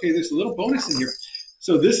my. Okay, there's a little bonus in here.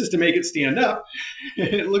 So this is to make it stand up.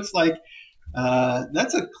 It looks like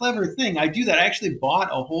that's a clever thing. I do that. I actually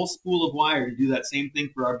bought a whole spool of wire to do that same thing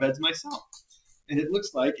for our beds myself. And it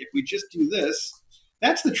looks like if we just do this,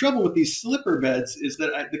 that's the trouble with these slipper beds is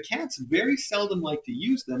that the cats very seldom like to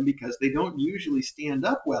use them because they don't usually stand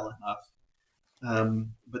up well enough.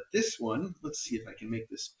 But this one, let's see if I can make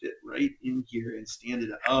this fit right in here and stand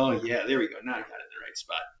it up. Oh yeah, there we go. Now I got it in the right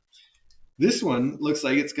spot. This one looks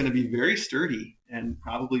like it's going to be very sturdy and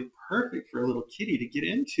probably perfect for a little kitty to get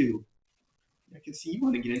into. I can see you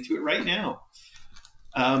want to get into it right now.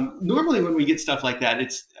 Normally when we get stuff like that,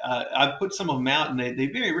 it's I've put some of them out and they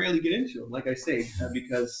very rarely get into them, like I say,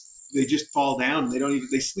 because they just fall down.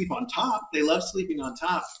 They sleep on top. They love sleeping on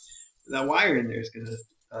top. That wire in there is going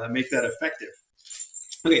to make that effective.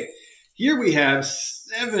 Okay, here we have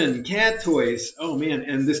 7 cat toys. Oh man,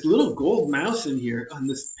 and this little gold mouse in here on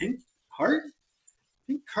this pink heart.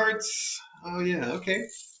 Pink hearts. Oh yeah, okay.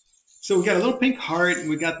 So we got a little pink heart, and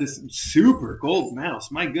we got this super gold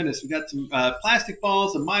mouse. My goodness, we got some plastic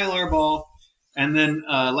balls, a mylar ball, and then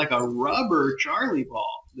like a rubber Charlie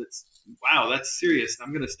ball. Wow, that's serious.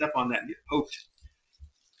 I'm gonna step on that and get poked.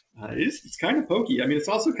 It's kind of pokey. I mean, it's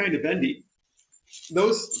also kind of bendy.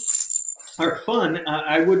 Those are fun.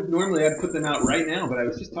 I'd put them out right now, but I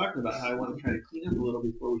was just talking about how I want to try to clean up a little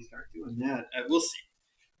before we start doing that. We'll see.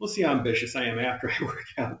 We'll see how ambitious I am after I work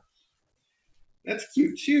out. That's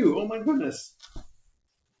cute too. Oh my goodness.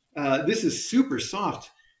 This is super soft.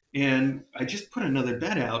 And I just put another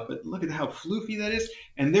bed out, but look at how floofy that is.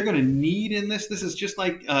 And they're going to knead in this. This is just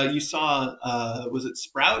like you saw, was it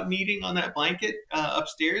Sprout kneading on that blanket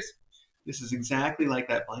upstairs? This is exactly like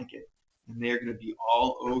that blanket. And they're going to be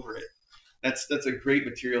all over it. That's a great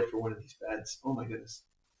material for one of these beds. Oh my goodness.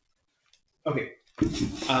 Okay.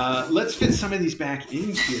 Let's fit some of these back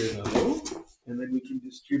in here though. And then we can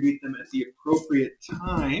distribute them at the appropriate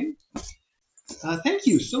time. Thank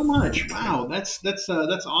you so much. Wow, that's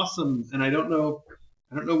awesome. And I don't know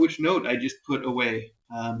which note I just put away.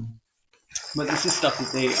 But this is stuff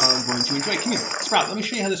that they are going to enjoy. Come here, Sprout. Let me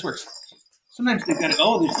show you how this works. Sometimes they've got there's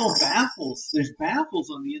little baffles. There's baffles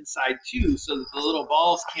on the inside too, so that the little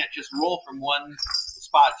balls can't just roll from one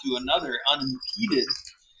spot to another unimpeded.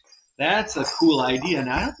 That's a cool idea. And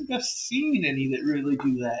I don't think I've seen any that really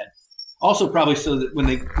do that. Also, probably so that when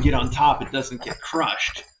they get on top, it doesn't get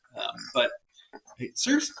crushed. But it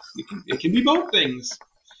serves. It can be both things.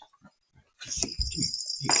 Let's see.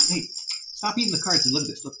 Hey, stop eating the cards and look at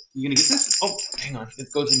this. Look, you gonna get this? Oh, hang on.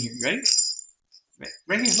 It goes in here. You ready?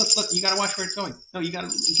 Right here. Look. You gotta watch where it's going. No, you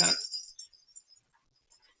gotta.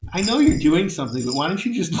 I know you're doing something, but why don't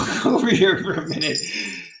you just look over here for a minute?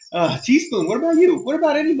 Teaspoon. What about you? What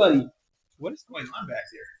about anybody? What is going on back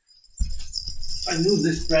there? I knew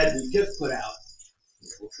this bread we just put out.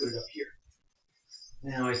 We'll put it up here.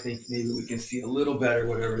 Now I think maybe we can see a little better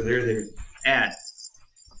whatever they're at.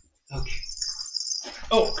 Okay.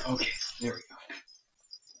 Oh, okay. There we go.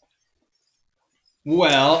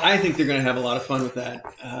 Well, I think they're going to have a lot of fun with that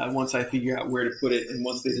once I figure out where to put it and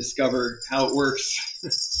once they discover how it works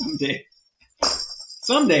someday.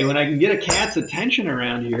 Someday when I can get a cat's attention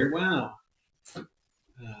around here. Wow.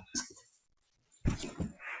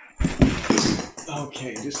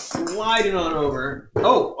 Okay, just slide it on over.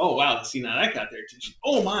 Oh, wow. See, now that got their attention.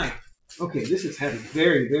 Oh, my. Okay, this is heavy.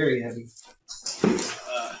 Very, very heavy.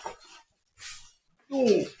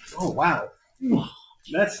 Oh, wow.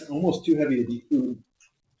 That's almost too heavy to be food.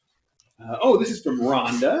 This is from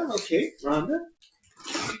Rhonda. Okay, Rhonda.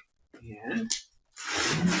 And,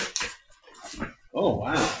 oh,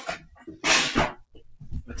 wow.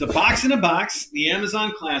 It's a box in a box. The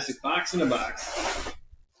Amazon Classic box in a box.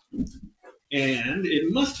 And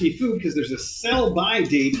it must be food because there's a sell-by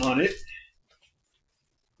date on it.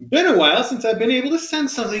 Been a while since I've been able to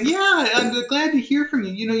send something. Yeah, I'm glad to hear from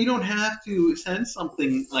you. You know, you don't have to send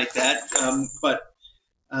something like that, but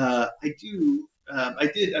I do. I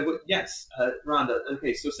did. Yes, Rhonda.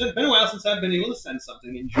 Okay, so it's been a while since I've been able to send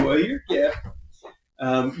something. Enjoy your gift.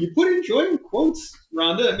 You put enjoy in quotes,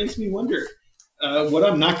 Rhonda. It makes me wonder what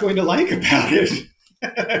I'm not going to like about it.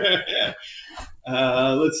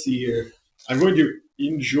 Let's see here. I'm going to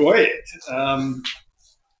enjoy it.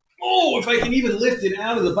 If I can even lift it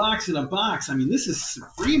out of the box in a box. I mean, this is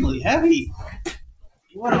supremely heavy.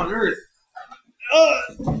 What on earth? Oh.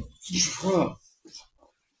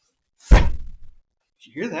 Did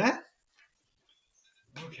you hear that?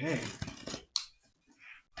 Okay.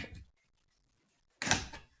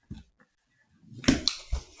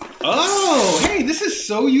 Oh, hey, this is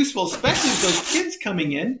so useful, especially with those kids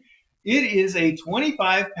coming in. It is a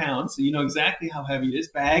 25-pound, so you know exactly how heavy it is,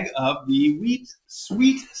 bag of the Wheat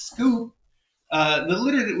Sweet Scoop, the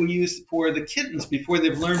litter that we use for the kittens before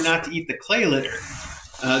they've learned not to eat the clay litter.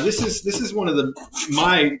 This is one of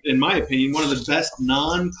in my opinion, one of the best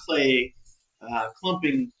non-clay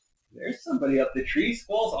clumping. There's somebody up the tree.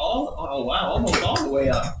 Squall's almost all the way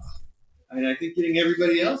up. I mean, I think getting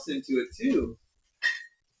everybody else into it too.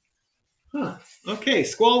 Huh. Okay,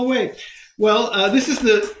 Squall away. Well, this is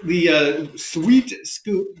the Sweet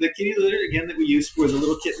Scoop, the kitty litter again that we use for the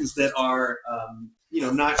little kittens that are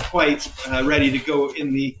not quite ready to go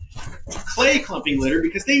in the clay clumping litter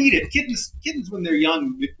because they eat it. Kittens when they're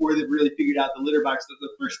young, before they've really figured out the litter box, the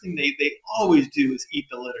first thing they always do is eat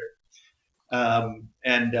the litter,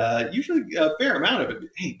 and usually a fair amount of it.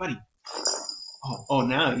 Hey, buddy.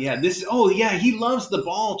 Now, yeah, he loves the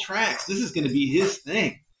ball tracks. This is going to be his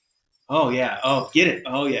thing. Oh yeah. Oh, get it.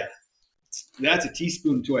 Oh yeah. That's a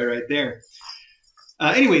teaspoon toy right there.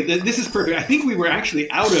 Anyway, this is perfect. I think we were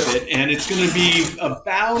actually out of it, and it's going to be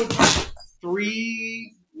about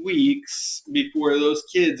 3 weeks before those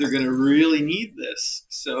kids are going to really need this.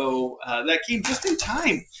 So that came just in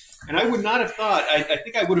time. And I would not have thought, I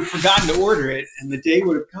think I would have forgotten to order it, and the day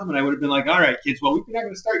would have come, and I would have been like, all right, kids, well, we're not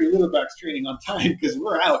going to start your litter box training on time because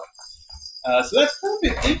we're out. So that's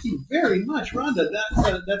perfect. Thank you very much, Rhonda.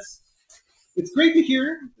 It's great to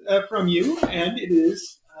hear from you, and it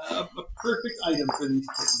is a perfect item for these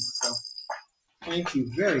kittens. So thank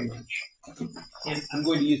you very much. And I'm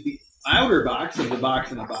going to use the outer box of the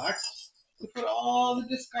box in a box to put all the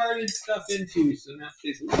discarded stuff into, so now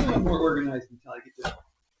it's a little more organized until I get to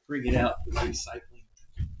bring it out for recycling.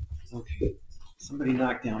 Okay, somebody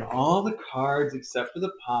knocked down all the cards except for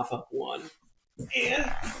the pop-up one.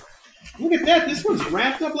 And look at that, this one's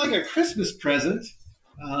wrapped up like a Christmas present.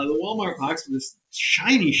 The Walmart box with this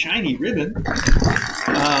shiny, shiny ribbon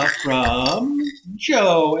from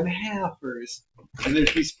Joe and Halfers. And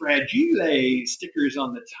there's these Fragile stickers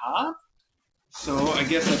on the top. So I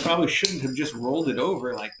guess I probably shouldn't have just rolled it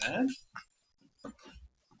over like that.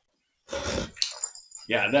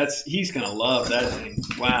 Yeah, he's going to love that thing.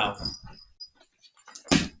 Wow.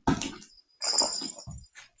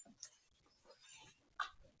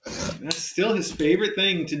 That's still his favorite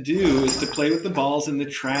thing to do, is to play with the balls in the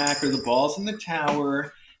track or the balls in the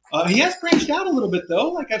tower. He has branched out a little bit though.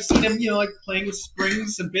 Like I've seen him, like playing with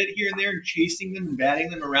springs a bit here and there, and chasing them and batting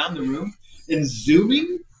them around the room, and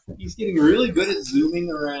zooming. He's getting really good at zooming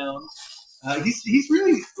around. He's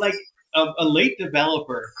really like a late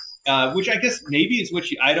developer, which I guess maybe is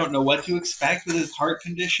I don't know what to expect with his heart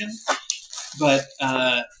condition, but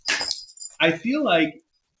I feel like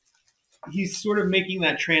he's sort of making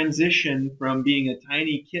that transition from being a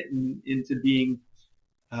tiny kitten into being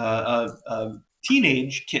a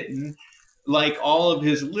teenage kitten, like all of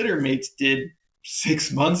his litter mates did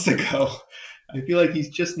 6 months ago. I feel like he's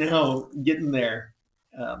just now getting there.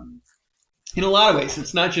 In a lot of ways,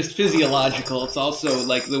 it's not just physiological; it's also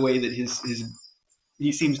like the way that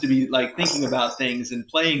he seems to be like thinking about things and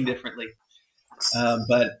playing differently.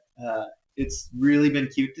 But it's really been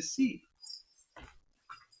cute to see.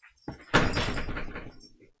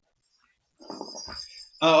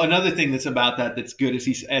 Oh, another thing that's about that's good is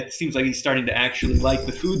it seems like he's starting to actually like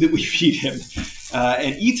the food that we feed him,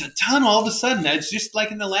 and eats a ton all of a sudden. It's just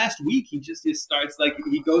like in the last week, he starts like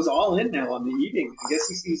he goes all in now on the eating. I guess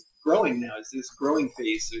he's growing now. It's this growing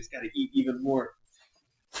phase, so he's got to eat even more.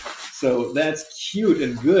 So that's cute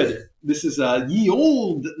and good. This is Ye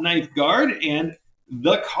Old Knife Guard and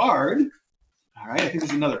the card. All right, I think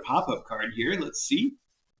there's another pop-up card here. Let's see.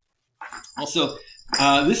 Also,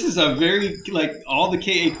 this is a very, like, all the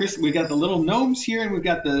KA Christmas, we got the little gnomes here, and we've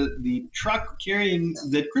got the truck carrying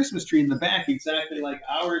the Christmas tree in the back, exactly like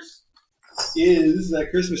ours is. That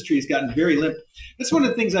Christmas tree has gotten very limp. That's one of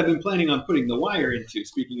the things I've been planning on putting the wire into,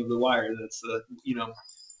 speaking of the wire. That's,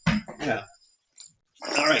 yeah.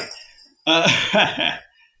 All right.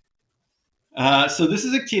 So this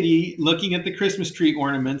is a kitty looking at the Christmas tree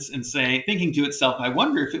ornaments and thinking to itself, I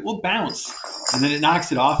wonder if it will bounce. And then it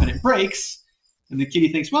knocks it off and it breaks. And the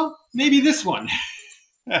kitty thinks, well, maybe this one.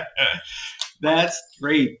 That's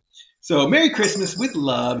great. So Merry Christmas with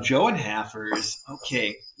love, Joe and Haffers.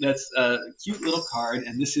 Okay, that's a cute little card.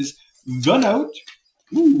 And this is the note.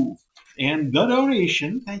 Ooh, and the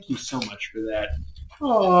donation. Thank you so much for that.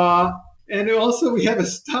 Aww. And also we have a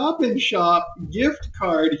Stop and Shop gift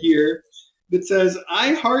card here that says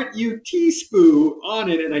I heart you teaspoon on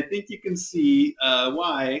it, and I think you can see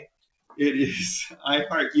why it is I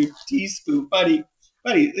heart you teaspoon. Buddy,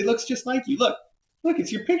 it looks just like you. Look,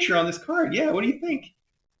 it's your picture on this card. Yeah, what do you think?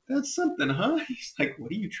 That's something, huh? He's like,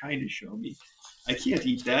 what are you trying to show me? I can't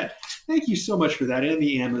eat that. Thank you so much for that, and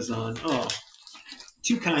the Amazon. Oh,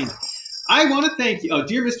 too kind. I want to thank you, oh,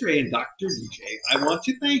 dear Mr. A and Dr. DJ, I want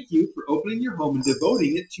to thank you for opening your home and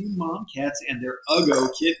devoting it to mom cats and their Uggo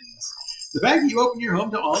kittens. The fact that you open your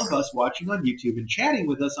home to all of us watching on YouTube and chatting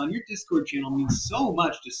with us on your Discord channel means so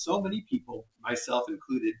much to so many people, myself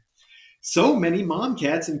included. So many mom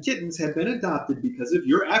cats and kittens have been adopted because of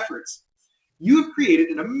your efforts. You have created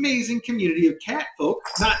an amazing community of cat folk,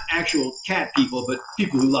 not actual cat people, but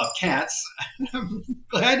people who love cats. I'm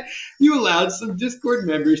glad you allowed some Discord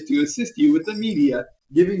members to assist you with the media,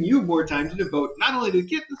 giving you more time to devote not only to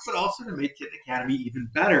kittens, but also to make Kitten Academy even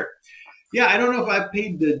better. Yeah, I don't know if I've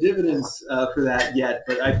paid the dividends for that yet,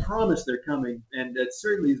 but I promise they're coming, and it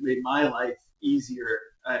certainly has made my life easier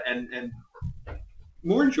and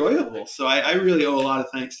more enjoyable. So I really owe a lot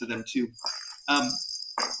of thanks to them, too. Um,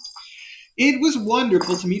 It was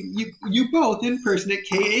wonderful to meet you both in person at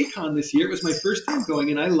KACon this year. It was my first time going,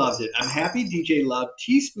 and I loved it. I'm happy DJ loved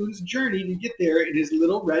Teaspoon's journey to get there in his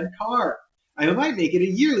little red car. I might make it a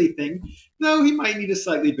yearly thing, though he might need a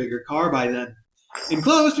slightly bigger car by then.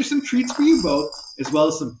 Enclosed are some treats for you both, as well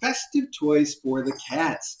as some festive toys for the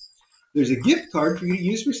cats. There's a gift card for you to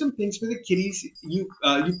use for some things for the kitties you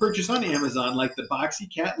purchase on Amazon, like the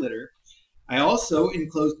boxy cat litter. I also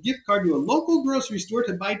enclosed a gift card to a local grocery store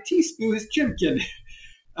to buy Teaspoon his chimkin.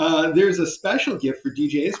 There's a special gift for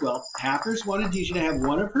DJ as well. Hackers wanted DJ to have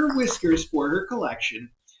one of her whiskers for her collection.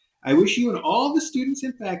 I wish you and all the students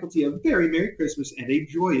and faculty a very Merry Christmas and a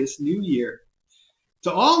joyous New Year.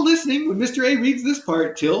 To all listening, when Mr. A reads this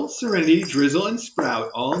part, Till, Serenity, Drizzle, and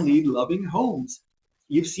Sprout all need loving homes.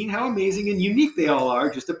 You've seen how amazing and unique they all are.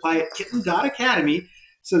 Just apply at Kitten.Academy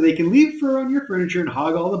so they can leave fur on your furniture and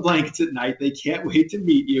hog all the blankets at night. They can't wait to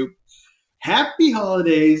meet you. Happy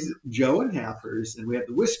holidays, Joe and Haffers. And we have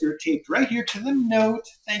the whisker taped right here to the note.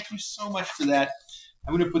 Thank you so much for that.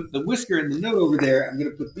 I'm going to put the whisker and the note over there. I'm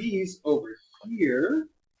going to put these over here.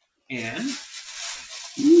 And,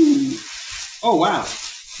 ooh, oh, wow.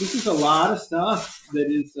 This is a lot of stuff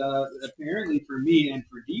that is apparently for me and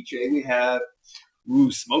for DJ. We have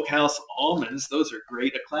Smokehouse almonds. Those are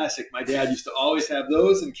great. A classic. My dad used to always have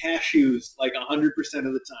those and cashews like 100%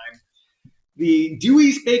 of the time. The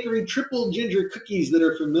Dewey's Bakery triple ginger cookies that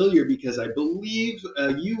are familiar because I believe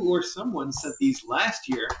you or someone sent these last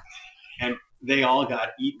year and they all got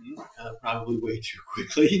eaten probably way too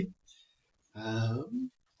quickly.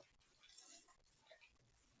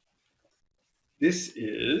 This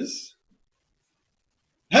is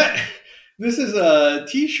this is a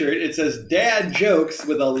t-shirt. It says Dad Jokes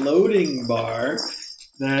with a loading bar.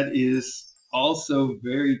 That is also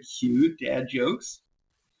very cute. Dad Jokes.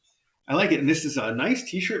 I like it. And this is a nice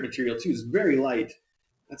t-shirt material too. It's very light.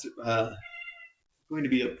 That's going to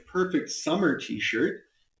be a perfect summer t-shirt.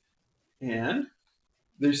 And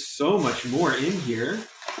there's so much more in here.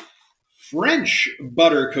 French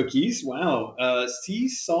butter cookies. Wow. Sea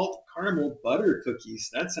salt caramel butter cookies.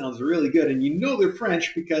 That sounds really good. And you know they're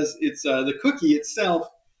French because it's the cookie itself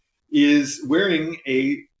is wearing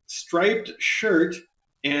a striped shirt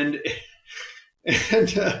and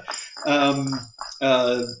why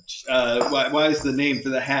is the name for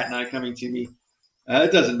the hat not coming to me?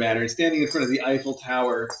 It doesn't matter. He's standing in front of the Eiffel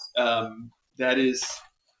Tower. That is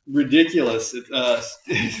ridiculous.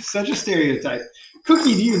 It's such a stereotype.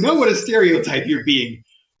 Cookie, do you know what a stereotype you're being?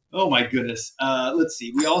 Oh my goodness. Let's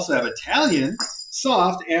see. We also have Italian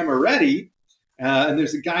soft amaretti. And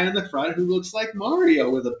there's a guy in the front who looks like Mario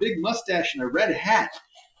with a big mustache and a red hat.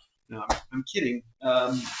 No, I'm kidding.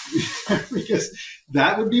 Because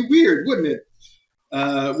that would be weird, wouldn't it?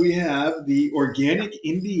 We have the Organic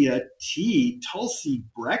India Tea, Tulsi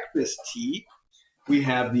Breakfast Tea. We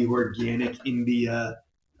have the Organic India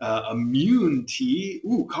Immune Tea.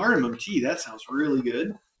 Ooh, cardamom tea. That sounds really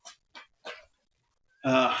good.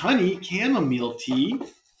 Honey Chamomile Tea.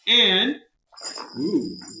 And,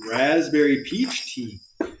 ooh, Raspberry Peach Tea.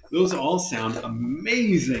 Those all sound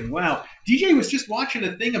amazing. Wow. DJ was just watching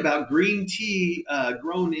a thing about green tea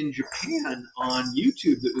grown in Japan on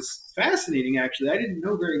YouTube that was fascinating, actually. I didn't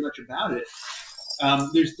know very much about it.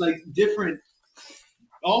 There's like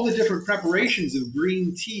all the different preparations of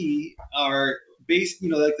green tea are based,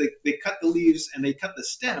 like they cut the leaves and they cut the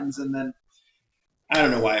stems, and then I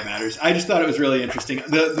don't know why it matters. I just thought it was really interesting.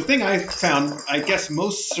 The thing I found, I guess,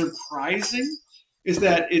 most surprising is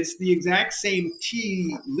that it's the exact same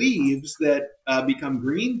tea leaves that become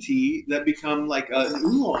green tea that become like an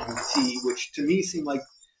oolong tea, which to me seem like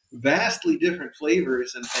vastly different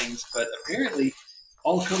flavors and things, but apparently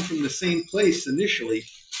all come from the same place initially.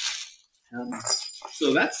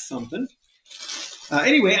 So that's something.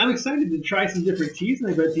 Anyway, I'm excited to try some different teas, and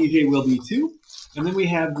I bet DJ will be too. And then we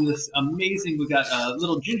have this amazing, we got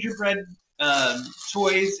little gingerbread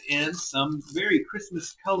toys and some very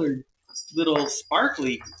Christmas colored little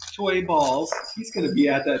sparkly toy balls. He's going to be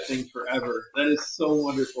at that thing forever. That is so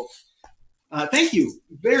wonderful. Thank you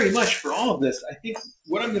very much for all of this. I think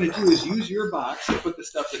what I'm going to do is use your box to put the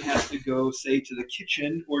stuff that has to go, say, to the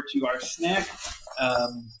kitchen or to our snack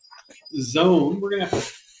zone.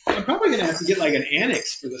 I'm probably going to have to get like an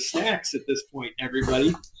annex for the snacks at this point,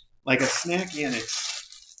 everybody. Like a snack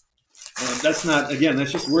annex. That's not, again,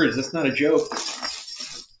 that's just words. That's not a joke.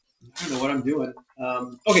 I don't know what I'm doing.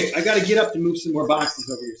 Okay, I got to get up to move some more boxes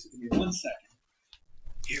over here. So give me 1 second.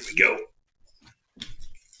 Here we go.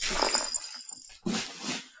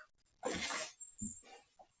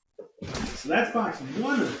 So that's box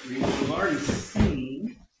 1 of 3 that we've already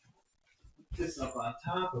seen. Put this up on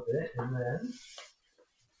top of it, and then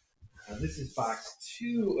this is box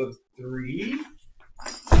 2 of 3.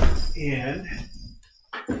 And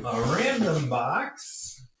a random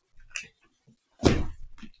box.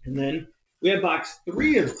 And then we have box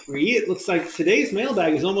 3 of 3. It looks like today's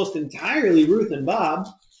mailbag is almost entirely Ruth and Bob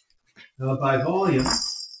by volume.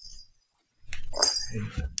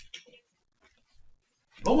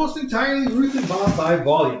 Almost entirely Ruth and Bob by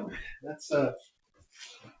volume. That's an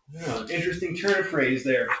interesting turn of phrase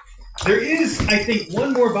there. There is, I think,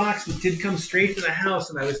 one more box that did come straight to the house,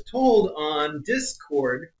 and I was told on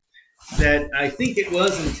Discord that I think it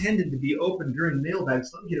was intended to be opened during mailbag.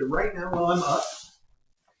 So let me get it right now while I'm up.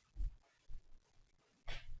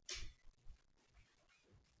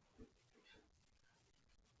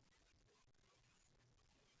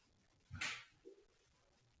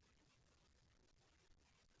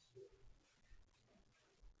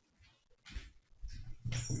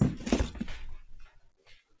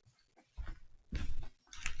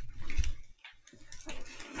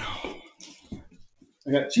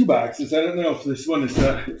 I got 2 boxes. I don't know if this one is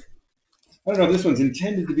I don't know if this one's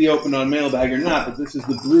intended to be opened on mailbag or not, but this is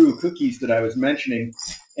the Brew cookies that I was mentioning.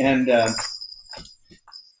 And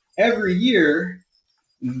every year,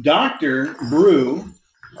 Dr. Brew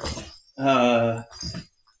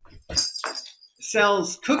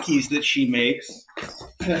sells cookies that she makes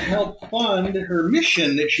to help fund her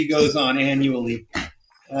mission that she goes on annually,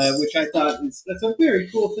 which I thought that's a very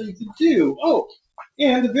cool thing to do. Oh,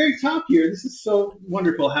 and the very top here, this is so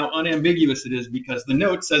wonderful how unambiguous it is, because the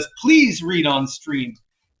note says, please read on stream.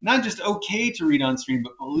 Not just okay to read on stream,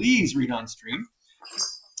 but please read on stream.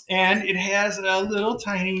 And it has a little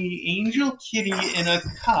tiny angel kitty in a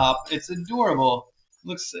cup. It's adorable.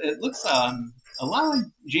 It looks a lot like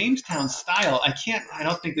Jamestown style. I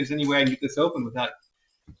don't think there's any way I can get this open without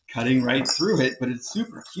cutting right through it, but it's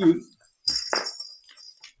super cute.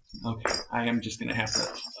 Okay, I am just going to have to...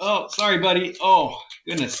 Oh, sorry, buddy. Oh,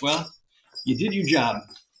 goodness. Well, you did your job.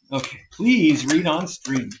 Okay, please read on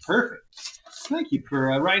stream. Perfect. Thank you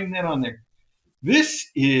for writing that on there. This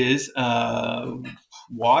is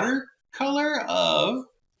watercolor of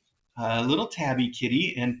a little tabby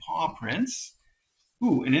kitty and paw prints.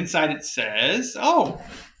 Ooh, and inside it says, oh,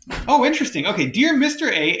 interesting. Okay, dear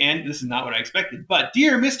Mr. A, and this is not what I expected, but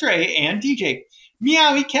dear Mr. A and DJ,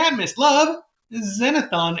 Meowie Cadmus, love,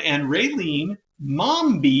 Xenathon and Raylene,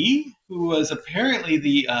 Mom B, who was apparently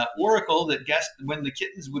the oracle that guessed when the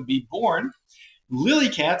kittens would be born, Lily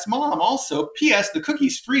Cat's mom also. P.S. The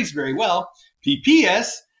cookies freeze very well.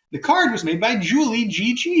 P.P.S. The card was made by Julie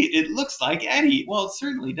G.G. It looks like Eddie. Well, it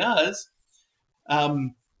certainly does.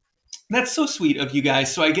 That's so sweet of you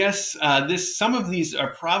guys. So I guess some of these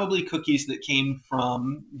are probably cookies that came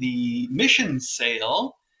from the mission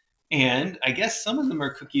sale. And I guess some of them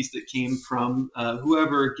are cookies that came from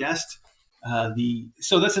whoever guessed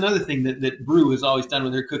So that's another thing that Brew has always done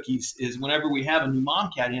with her cookies is whenever we have a new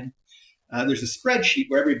mom cat in, there's a spreadsheet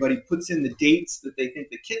where everybody puts in the dates that they think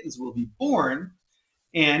the kittens will be born,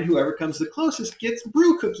 and whoever comes the closest gets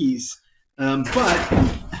Brew cookies. But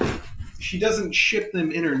she doesn't ship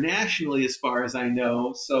them internationally as far as I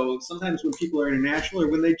know. So sometimes when people are international or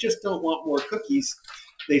when they just don't want more cookies,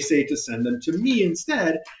 they say to send them to me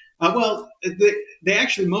instead. They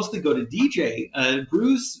actually mostly go to DJ.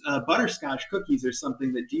 Brew's butterscotch cookies are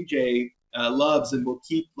something that DJ loves and will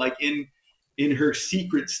keep like in her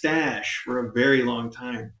secret stash for a very long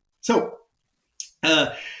time. So,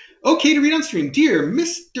 okay to read on stream. Dear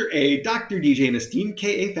Mr. A, Dr. DJ, and esteemed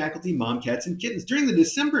KA faculty, mom, cats, and kittens, during the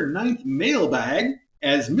December 9th mailbag,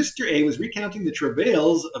 as Mr. A was recounting the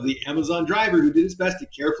travails of the Amazon driver who did his best to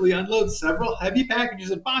carefully unload several heavy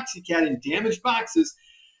packages of BoxyCat in damaged boxes,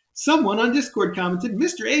 someone on Discord commented,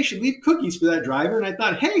 Mr. A should leave cookies for that driver, and I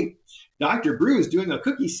thought, hey, Dr. Brew is doing a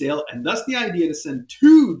cookie sale, and thus the idea to send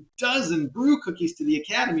 24 Brew cookies to the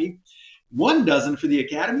Academy, 12 for the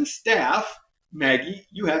Academy staff, Maggie,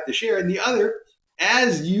 you have to share, and the other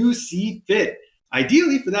as you see fit.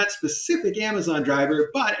 Ideally for that specific Amazon driver,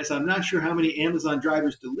 but as I'm not sure how many Amazon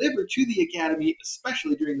drivers deliver to the Academy,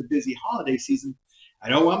 especially during the busy holiday season, I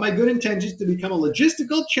don't want my good intentions to become a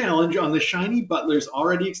logistical challenge on the Shiny Butler's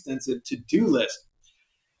already extensive to-do list.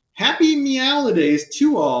 Happy Meowlidays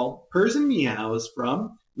to all. Purrs and meows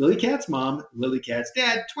from Lily Cat's mom, Lily Cat's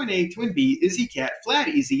dad, Twin A, Twin B, Izzy Cat, Flat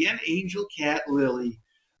Easy, and Angel Cat Lily.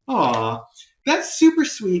 Aw, that's super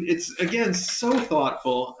sweet. It's, again, so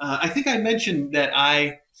thoughtful. I think I mentioned that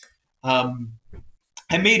I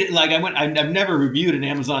made it like I've never reviewed an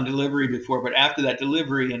Amazon delivery before, but after that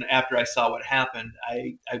delivery and after I saw what happened,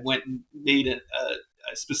 I went and made a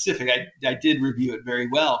specific. I did review it very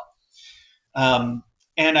well.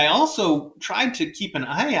 And I also tried to keep an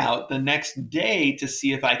eye out the next day to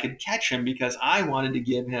see if I could catch him because I wanted to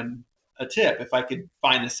give him a tip if I could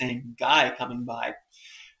find the same guy coming by.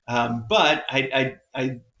 But I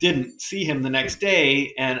didn't see him the next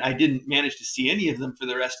day, and I didn't manage to see any of them for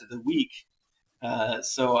the rest of the week.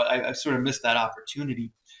 So I sort of missed that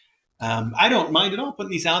opportunity. I don't mind at all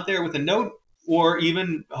putting these out there with a note or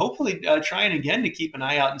even hopefully trying again to keep an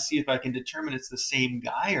eye out and see if I can determine it's the same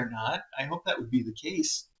guy or not. I hope that would be the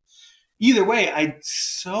case. Either way, I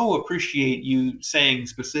so appreciate you saying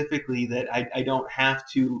specifically that I don't have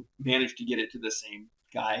to manage to get it to the same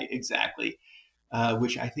guy exactly.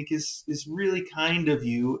 Which I think is really kind of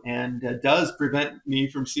you and does prevent me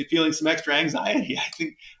from feeling some extra anxiety. I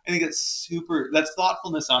think that's super. That's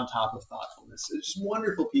thoughtfulness on top of thoughtfulness. It's just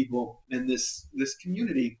wonderful people in this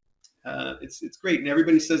community. It's great, and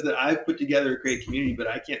everybody says that I've put together a great community, but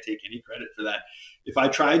I can't take any credit for that. If I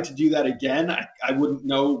tried to do that again, I wouldn't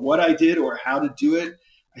know what I did or how to do it.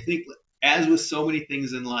 I think, as with so many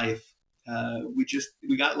things in life,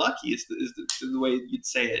 we got lucky is the way you'd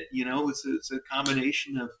say it. You know, it's a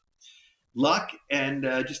combination of luck and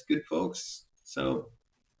just good folks. So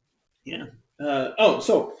yeah. Let's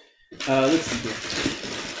see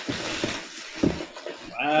here.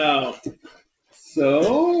 Wow.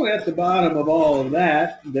 So at the bottom of all of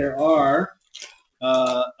that, there are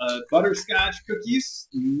butterscotch cookies,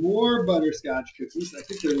 more butterscotch cookies. I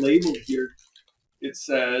think they're labeled here. It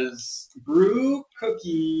says Brew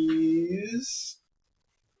Cookies.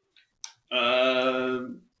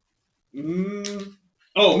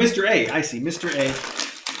 Mr. A. I see, Mr. A.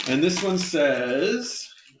 And this one says,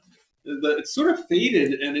 it's sort of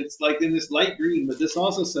faded and it's like in this light green, but this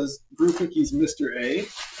also says Brew Cookies, Mr. A.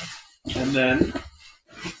 And then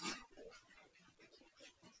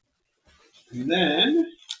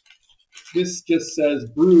this just says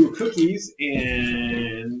Brew Cookies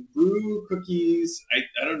and Brew Cookies.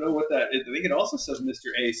 I don't know what that is. I think it also says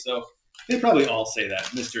Mr. A. So they probably all say that,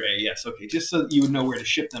 Mr. A. Yes, okay. Just so that you would know where to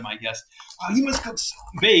ship them, I guess. Oh, you must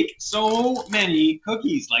bake so many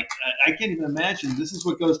cookies. Like, I can't even imagine. This is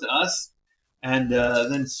what goes to us, and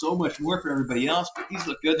then so much more for everybody else. But these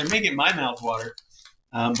look good. They're making my mouth water.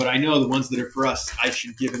 But I know the ones that are for us, I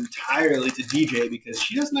should give entirely to DJ because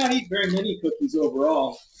she does not eat very many cookies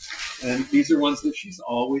overall. And these are ones that she's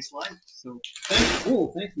always liked. So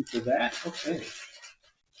thank you for that. Okay.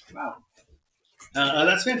 Wow.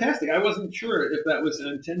 That's fantastic. I wasn't sure if that was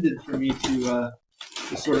intended for me to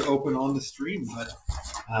sort of open on the stream, but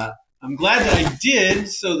I'm glad that I did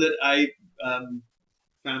so that I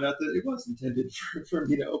found out that it was intended for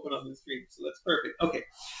me to open on the stream. So that's perfect. Okay.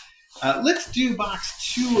 Let's do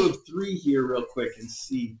box 2 of 3 here real quick and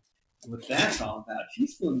see what that's all about.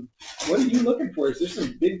 What are you looking for? Is there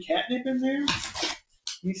some big catnip in there?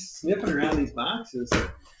 He's sniffing around these boxes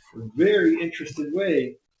in a very interested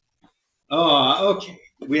way. Oh, okay.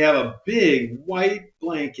 We have a big white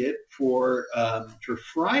blanket for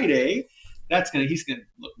Friday. He's gonna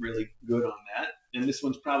look really good on that. And this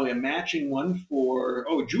one's probably a matching one for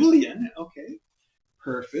Julian. Okay,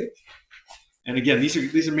 perfect. And again, these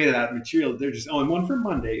are made out of material. They're just and one for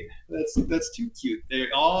Monday. That's too cute. They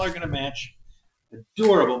all are going to match.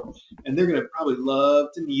 Adorable, and they're going to probably love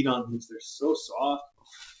to knead on these. They're so soft.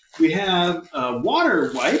 We have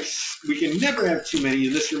water wipes. We can never have too many,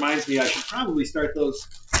 and this reminds me I should probably start those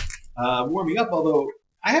warming up. Although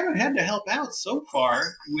I haven't had to help out so far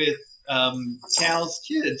with Cal's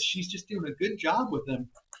kids. She's just doing a good job with them.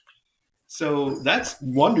 So that's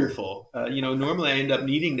wonderful. Normally I end up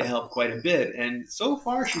needing to help quite a bit, and so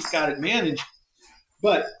far she's got it managed.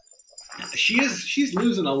 But she's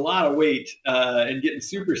losing a lot of weight and getting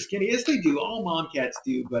super skinny, as they do. All mom cats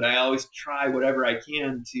do. But I always try whatever I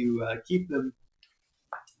can to keep them,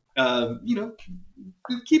 uh, you know,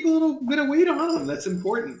 keep a little bit of weight on them. That's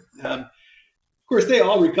important. Of course, they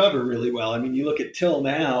all recover really well. I mean, you look at Till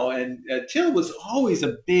now, and Till was always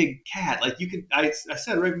a big cat. Like I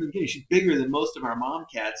said right from the beginning, she's bigger than most of our mom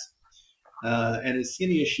cats. And as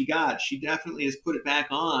skinny as she got, she definitely has put it back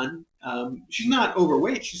on. She's not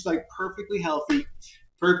overweight. She's like perfectly healthy,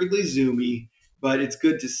 perfectly zoomy. But it's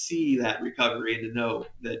good to see that recovery and to know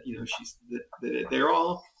that that they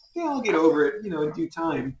all get over it in due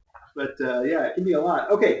time. But yeah, it can be a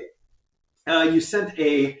lot. Okay, you sent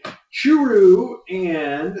a churu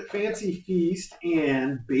and fancy feast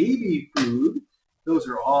and baby food. Those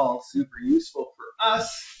are all super useful for us.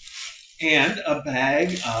 And a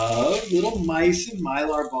bag of little mice and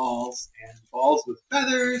mylar balls and balls with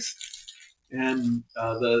feathers and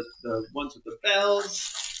the ones with the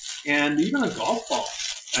bells and even a golf ball.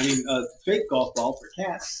 I mean, a fake golf ball for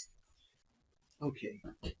cats. Okay.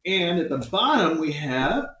 And at the bottom we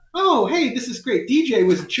have, oh, hey, this is great. DJ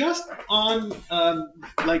was just on,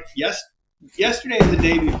 yesterday and the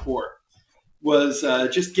day before, was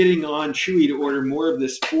just getting on Chewy to order more of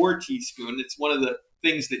this 4-teaspoon. It's one of the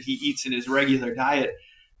things that he eats in his regular diet.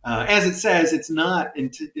 As it says, it's not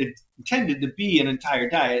intended to be an entire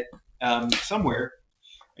diet somewhere.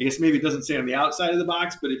 I guess maybe it doesn't say on the outside of the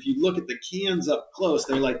box, but if you look at the cans up close,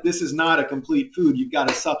 they're like, this is not a complete food. You've got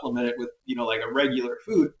to supplement it with, like a regular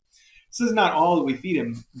food. So this is not all that we feed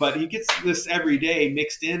him, but he gets this every day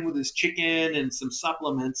mixed in with his chicken and some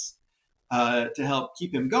supplements to help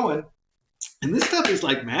keep him going. And this stuff is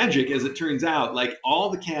like magic, as it turns out. Like all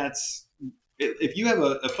the cats, if you have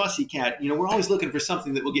a fussy cat, we're always looking for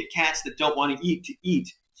something that will get cats that don't want to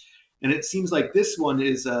eat. And it seems like this one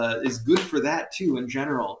is good for that too. In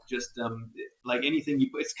general, just like anything you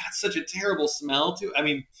put, it's got such a terrible smell too. I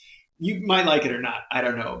mean, you might like it or not, I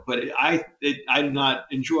don't know, but I not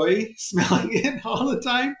enjoy smelling it all the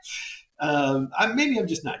time. Maybe I'm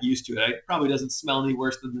just not used to it. It probably doesn't smell any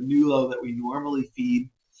worse than the Nulo that we normally feed,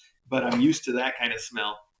 but I'm used to that kind of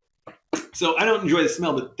smell. So I don't enjoy the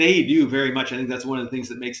smell, but they do very much. I think that's one of the things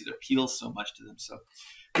that makes it appeal so much to them. So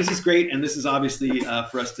this is great, and this is obviously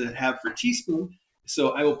for us to have for Teaspoon.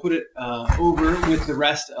 So I will put it over with the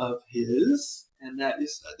rest of his, and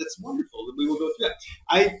that's wonderful. We will go through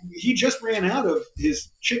that. He just ran out of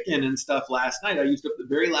his chicken and stuff last night. I used up the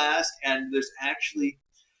very last, and there's actually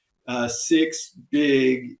 6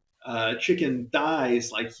 big chicken thighs,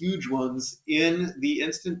 like huge ones, in the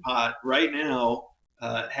Instant Pot right now,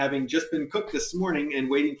 having just been cooked this morning and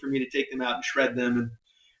waiting for me to take them out and shred them and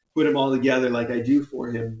put them all together like I do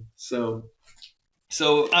for him. So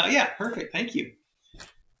yeah, perfect. Thank you.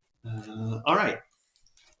 All right.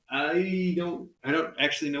 I don't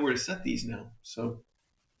actually know where to set these now, so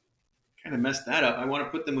kind of messed that up. I want to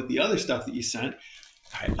put them with the other stuff that you sent.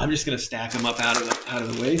 All right, I'm just gonna stack them up out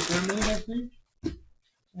of the way for a minute, I think.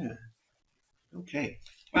 Yeah. Okay.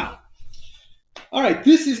 Wow. All right,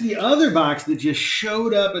 this is the other box that just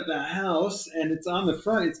showed up at the house, and it's on the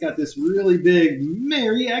front. It's got this really big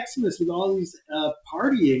Merry Xmas with all these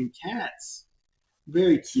partying cats.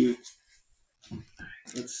 Very cute. All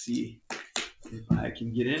right, let's see if I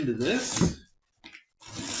can get into this.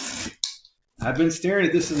 I've been staring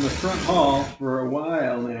at this in the front hall for a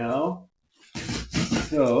while now.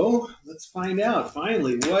 So let's find out,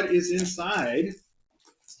 finally, what is inside.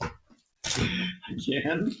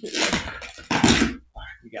 Again.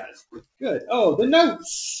 We got it. Good. Oh, the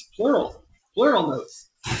notes. Plural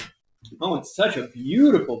notes. Oh, it's such a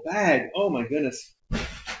beautiful bag. Oh, my goodness.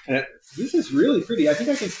 This is really pretty. I think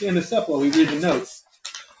I can stand this up while we read the notes.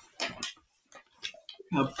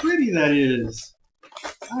 How pretty that is.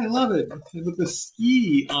 I love it. With the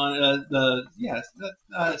ski on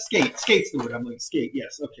skate. Skate's the word. I'm like, skate.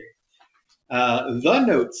 Yes, okay. The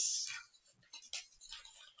notes.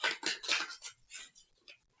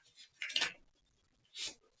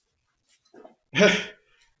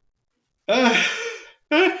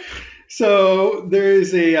 So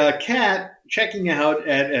there's a cat checking out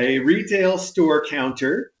at a retail store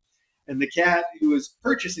counter, and the cat who is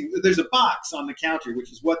purchasing, there's a box on the counter,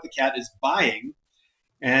 which is what the cat is buying.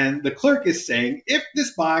 And the clerk is saying, if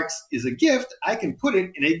this box is a gift, I can put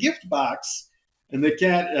it in a gift box. And the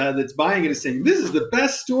cat that's buying it is saying, this is the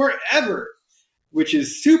best store ever, which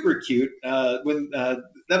is super cute.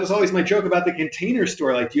 That was always my joke about the Container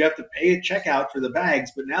Store. Like, you have to pay at checkout for the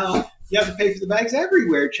bags, but now you have to pay for the bags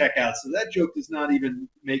everywhere at checkout. So that joke does not even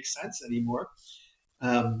make sense anymore.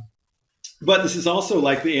 But this is also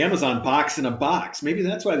like the Amazon box in a box. Maybe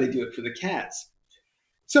that's why they do it for the cats.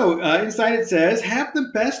 So inside it says, have the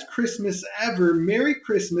best Christmas ever. Merry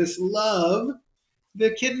Christmas. Love,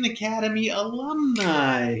 the Kitten Academy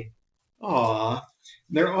alumni. Aw.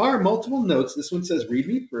 There are multiple notes. This one says, read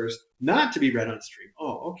me first, not to be read on stream.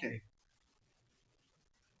 Oh, okay.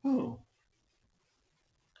 Oh.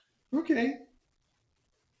 Okay.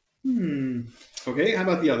 Okay, how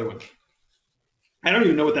about the other one? I don't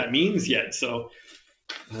even know what that means yet, so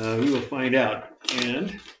we will find out.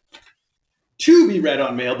 And to be read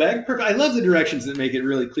on Mailbag. Perfect. I love the directions that make it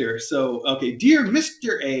really clear. So, okay, dear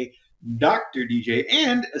Mr. A, Dr. DJ,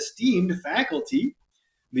 and esteemed faculty,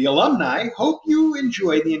 the alumni hope you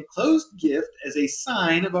enjoy the enclosed gift as a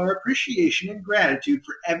sign of our appreciation and gratitude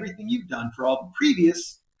for everything you've done for all the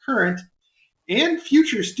previous, current, and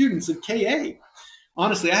future students of KA.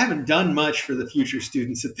 Honestly, I haven't done much for the future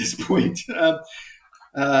students at this point.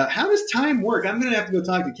 How does time work? I'm going to have to go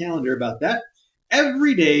talk to Calendar about that.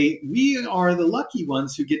 Every day, we are the lucky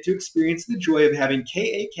ones who get to experience the joy of having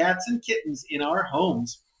KA cats and kittens in our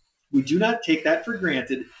homes. We do not take that for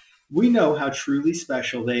granted. We know how truly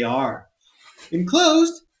special they are.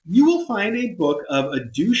 Enclosed, you will find a book of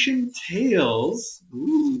Adushin tales.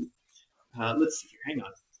 Ooh. Let's see here. Hang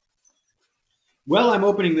on. Well, I'm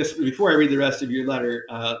opening this, before I read the rest of your letter,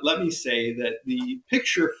 let me say that the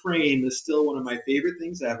picture frame is still one of my favorite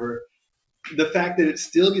things ever. The fact that it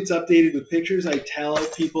still gets updated with pictures, I tell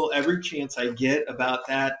people every chance I get about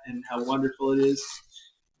that and how wonderful it is.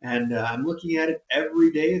 And I'm looking at it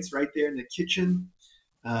every day. It's right there in the kitchen.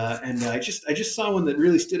 And I just saw one that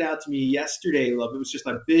really stood out to me yesterday. Love, it was just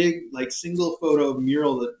a big, like, single photo of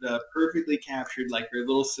mural that perfectly captured, like, her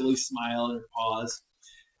little silly smile and her paws.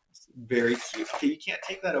 Very cute. Okay, you can't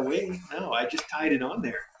take that away. No, I just tied it on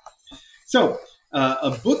there. So,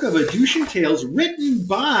 a book of Adushin tales written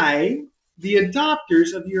by the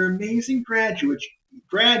adopters of your amazing graduates.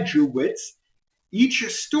 Each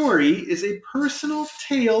story is a personal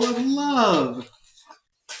tale of love.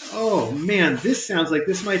 Oh man, this sounds like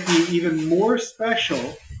this might be even more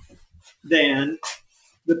special than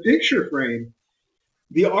the picture frame.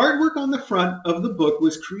 The artwork on the front of the book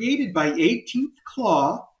was created by 18th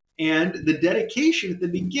Claw, and the dedication at the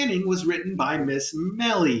beginning was written by Miss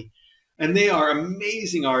Melly. And they are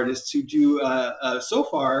amazing artists who do, so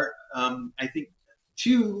far, I think,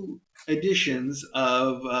 2 editions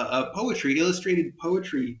of poetry, illustrated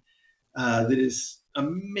poetry, that is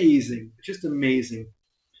amazing, just amazing.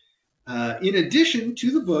 In addition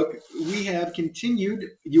to the book, we have continued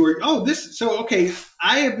okay,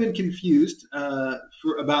 I have been confused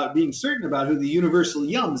about being certain about who the Universal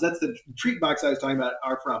Yums, that's the treat box I was talking about,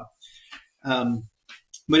 are from.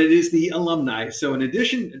 But it is the alumni. So in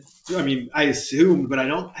addition, I mean, I assumed, but I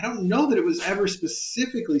don't know that it was ever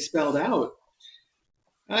specifically spelled out.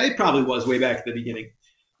 It probably was way back at the beginning.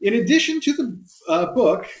 In addition to the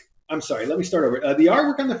book, I'm sorry, let me start over. The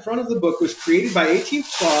artwork on the front of the book was created by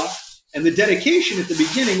 18th Claw, and the dedication at the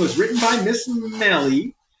beginning was written by Miss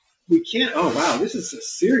Melly. Oh wow, this is a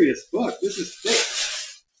serious book. This is thick.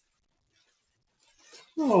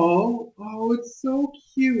 Oh, it's so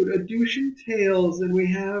cute. Adushin tales, and we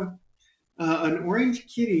have an orange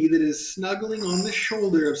kitty that is snuggling on the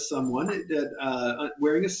shoulder of someone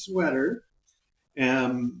wearing a sweater.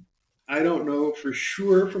 I don't know for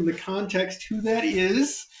sure from the context who that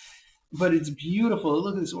is, but it's beautiful.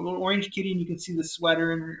 Look at this little orange kitty, and you can see the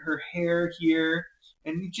sweater and her hair here,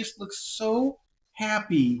 and it just looks so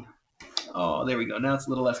happy. Oh, there we go. Now it's a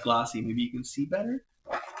little less glossy. Maybe you can see better.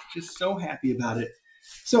 Just so happy about it.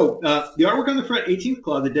 So the artwork on the front, 18th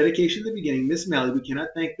Claw, the dedication at the beginning, Miss Mally, we cannot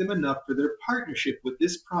thank them enough for their partnership with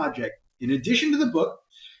this project. In addition to the book,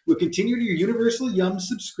 we'll continue your Universal Yum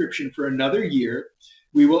subscription for another year.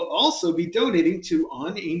 We will also be donating to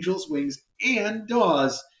On Angel's Wings and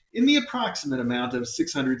Dawes in the approximate amount of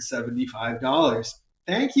 $675.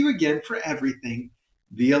 Thank you again for everything,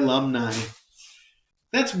 the alumni.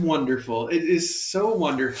 That's wonderful. It is so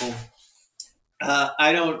wonderful.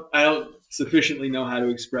 I don't sufficiently know how to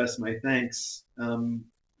express my thanks,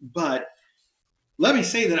 but let me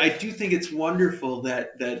say that I do think it's wonderful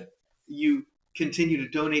that you continue to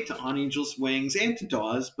donate to On Angel's Wings and to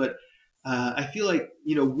Dawes, but I feel like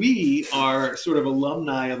we are sort of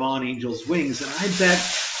alumni of On Angels Wings, and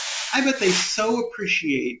I bet they so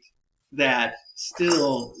appreciate that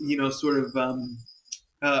still. Sort of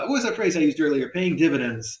what was that phrase I used earlier? Paying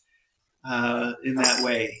dividends in that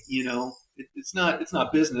way. It's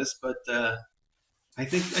not business, but I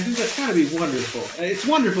think that's got to be wonderful. It's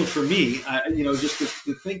wonderful for me, just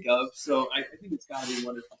to think of. So I think it's got to be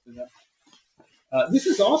wonderful for them. This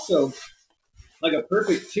is also like a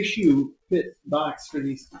perfect tissue fit box for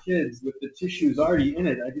these kids with the tissues already in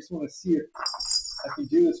it. I just want to see if I can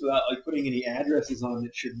do this without like putting any addresses on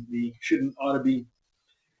that ought to be.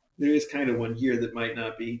 There is kind of one here that might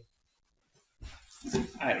not be.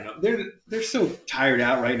 I don't know. They're so tired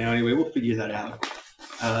out right now. Anyway, we'll figure that out.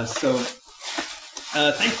 So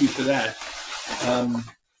thank you for that. I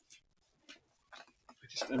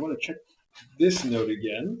want to check this note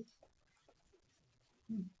again.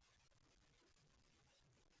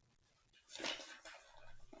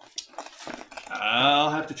 I'll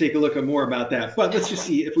have to take a look at more about that. But let's just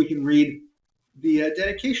see if we can read the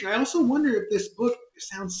dedication. I also wonder if this book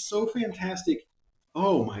sounds so fantastic.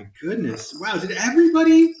 Oh my goodness. Wow. Did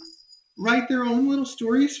everybody write their own little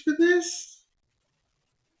stories for this?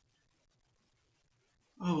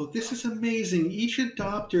 Oh, this is amazing. Each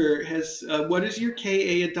adopter has what is your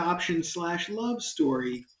KA adoption / love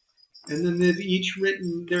story? And then they've each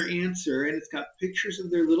written their answer, and it's got pictures of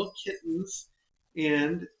their little kittens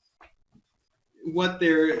and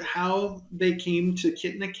how they came to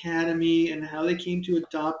Kitten Academy and how they came to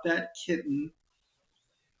adopt that kitten.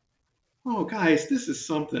 Oh, guys, this is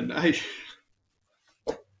something. All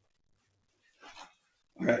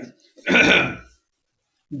right.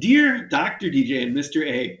 Dear Dr. DJ and Mr.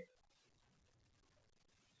 A,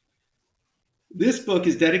 this book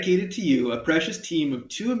is dedicated to you, a precious team of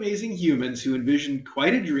two amazing humans who envisioned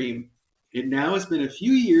quite a dream. It now has been a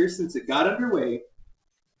few years since it got underway.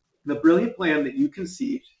 The brilliant plan that you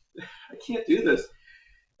conceived, I can't do this,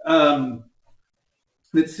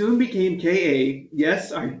 that soon became KA,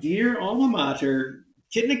 yes, our dear alma mater,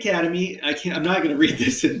 Kitten Academy. I'm not going to read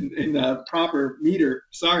this in proper meter.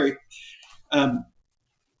 Sorry.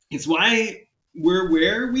 It's why we're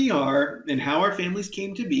where we are and how our families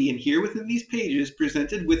came to be. And here within these pages,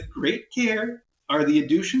 presented with great care, are the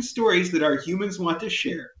adoption stories that our humans want to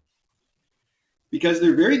share. Because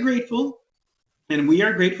they're very grateful, and we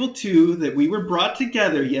are grateful too, that we were brought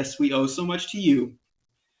together. Yes, we owe so much to you.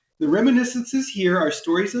 The reminiscences here are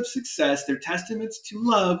stories of success. They're testaments to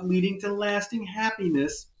love, leading to lasting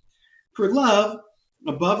happiness. For love,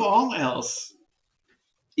 above all else,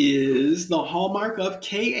 is the hallmark of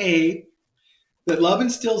KA, that love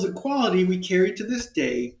instills a quality we carry to this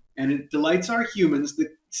day, and it delights our humans. The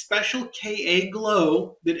special KA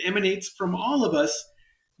glow that emanates from all of us,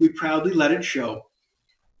 we proudly let it show.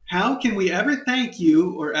 How can we ever thank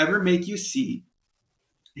you or ever make you see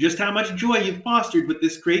just how much joy you've fostered with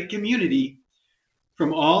this great community?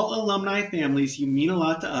 From all alumni families, you mean a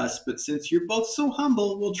lot to us, but since you're both so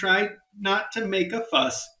humble, we'll try not to make a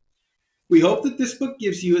fuss. We hope that this book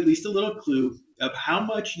gives you at least a little clue of how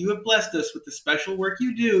much you have blessed us with the special work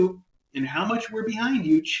you do and how much we're behind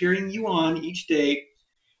you, cheering you on each day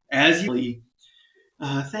as you.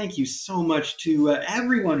 Thank you so much to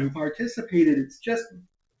everyone who participated. It's just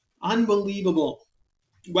unbelievable.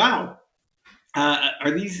 Wow.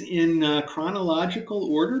 Are these in chronological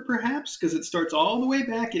order, perhaps? Because it starts all the way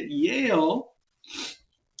back at Yale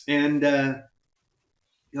and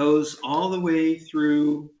goes all the way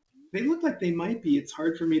through. They look like they might be. It's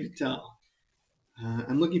hard for me to tell.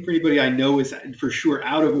 I'm looking for anybody I know is for sure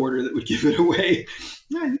out of order that would give it away.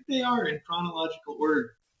 No, I think they are in chronological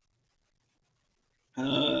order.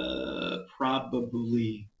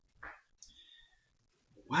 Probably.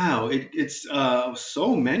 Wow, it's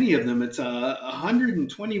so many of them. It's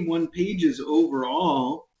 121 pages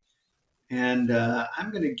overall, and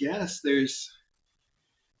I'm gonna guess there's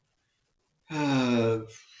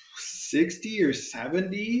 60 or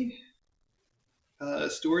 70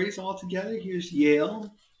 stories altogether. Here's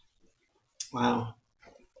Yale. Wow,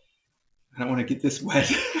 I don't want to get this wet.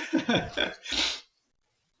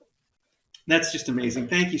 That's just amazing.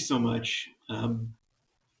 Thank you so much.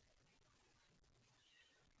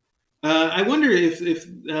 I wonder if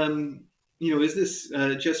is this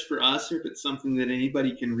just for us, or if it's something that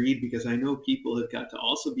anybody can read? Because I know people have got to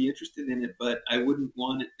also be interested in it, but I wouldn't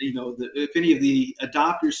want it. If any of the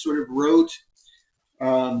adopters sort of wrote,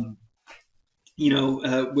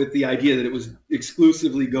 with the idea that it was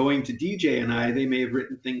exclusively going to DJ and I, they may have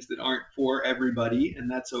written things that aren't for everybody, and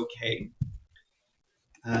that's okay.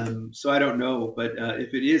 So I don't know, but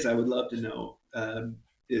if it is, I would love to know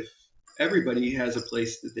if everybody has a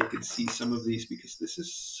place that they could see some of these because this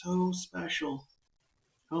is so special.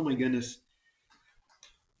 Oh my goodness.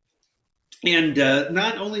 And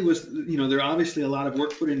not only was, there obviously a lot of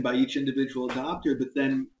work put in by each individual adopter, but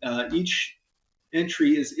then each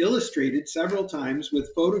entry is illustrated several times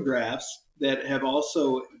with photographs that have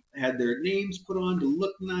also had their names put on to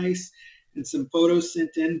look nice, and some photos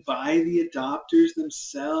sent in by the adopters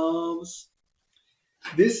themselves.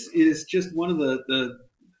 This is just one of the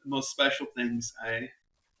most special things.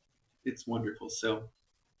 It's wonderful. So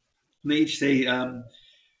they each say,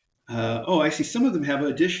 I see some of them have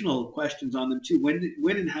additional questions on them too.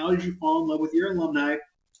 When and how did you fall in love with your alumni?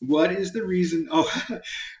 What is the reason?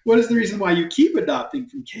 What is the reason why you keep adopting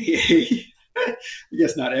from KA? I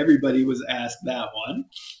guess not everybody was asked that one.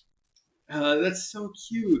 That's so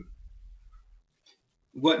cute.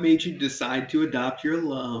 What made you decide to adopt your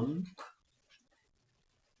alum?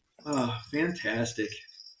 Oh, fantastic.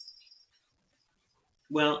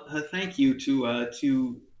 Well, thank you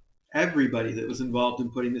to everybody that was involved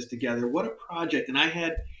in putting this together. What a project! And I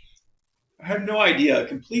had no idea. A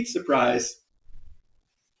complete surprise.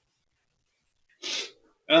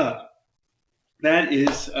 Uh, that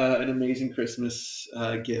is an amazing Christmas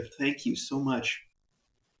gift. Thank you so much.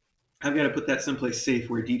 I've got to put that someplace safe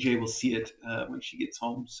where DJ will see it when she gets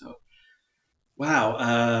home. So,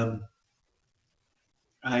 wow.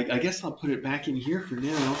 I guess I'll put it back in here for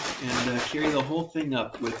now and carry the whole thing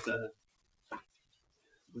up with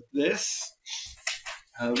this.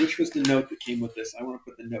 Which was the note that came with this? I want to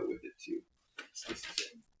put the note with it too. This is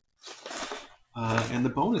it. And the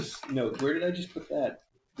bonus note. Where did I just put that?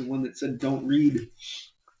 The one that said "Don't read."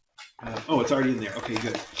 It's already in there. Okay,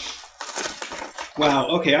 good. Wow.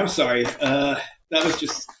 Okay, I'm sorry. That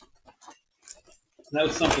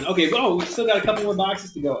was something. Okay. Oh, we still got a couple more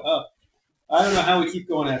boxes to go. I don't know how we keep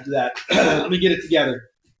going after that. Let me get it together.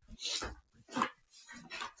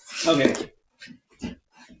 Okay.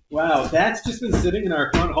 Wow, that's just been sitting in our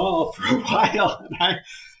front hall for a while, and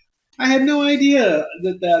I had no idea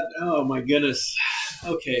that. Oh my goodness.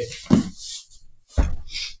 Okay.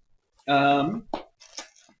 All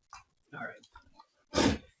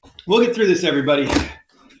right. We'll get through this, everybody.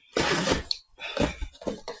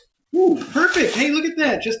 Ooh, perfect. Hey, look at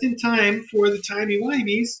that. Just in time for the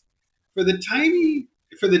timey-wimeys. For the tiny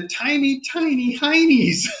tiny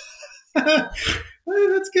heinies. Oh,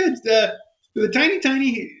 that's good. For the tiny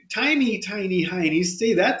heinies,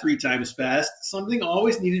 say that 3 times fast. Something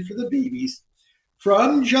always needed for the babies.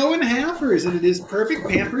 From Joe and Halfers, and it is perfect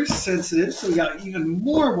Pampers sensitive, so we got even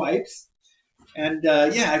more wipes. And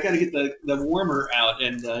I got to get the warmer out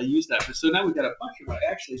and use that. So now we've got a bunch of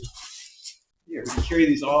actually. Here, we can carry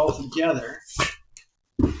these all together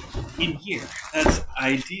in here. That's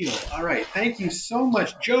ideal. All right. Thank you so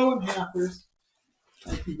much, Joe and Halfers.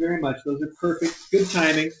 Thank you very much. Those are perfect. Good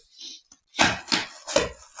timing.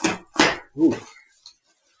 Ooh.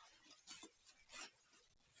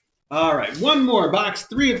 All right. One more. Box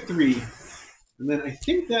 3 of 3. And then I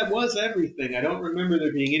think that was everything. I don't remember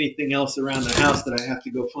there being anything else around the house that I have to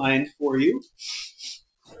go find for you.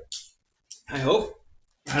 I hope.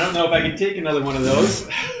 I don't know if I can take another one of those.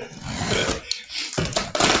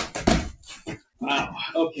 Wow.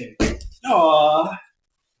 Okay. Aww.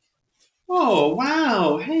 Oh,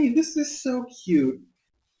 wow. Hey, this is so cute.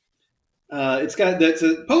 That's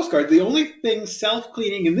a postcard. The only thing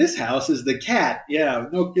self-cleaning in this house is the cat. Yeah,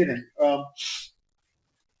 no kidding.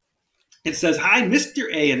 It says, "Hi,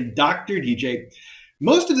 Mr. A and Dr. DJ.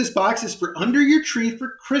 Most of this box is for under your tree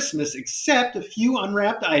for Christmas, except a few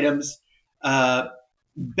unwrapped items,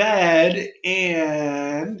 bed,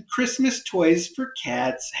 and Christmas toys for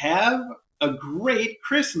cats. Have a great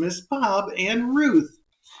Christmas, Bob and Ruth."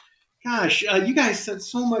 Gosh, you guys said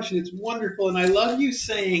so much, and it's wonderful. And I love you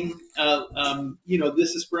saying,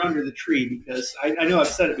 this is for under the tree, because I know I've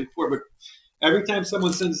said it before, but every time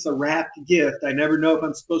someone sends us a wrapped gift, I never know if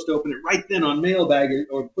I'm supposed to open it right then on Mailbag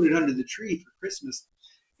or put it under the tree for Christmas.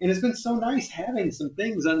 And it's been so nice having some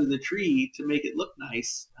things under the tree to make it look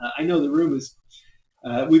nice. I know the room is.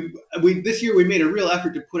 We this year we made a real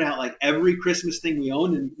effort to put out like every Christmas thing we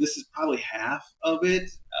own, and this is probably half of it.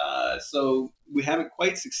 So we haven't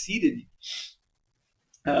quite succeeded,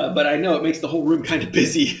 but I know it makes the whole room kind of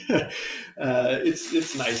busy.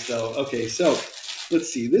 It's nice though. Okay, so let's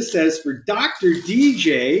see. This says for Dr.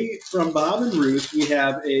 DJ from Bob and Ruth, we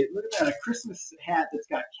have look at that, a Christmas hat that's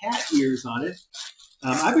got cat ears on it.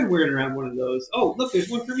 I've been wearing around one of those. Oh, look, there's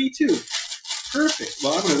one for me too. Perfect.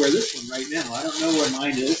 Well, I'm going to wear this one right now. I don't know where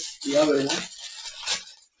mine is, the other one.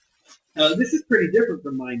 This is pretty different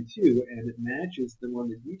from mine, too, and it matches the one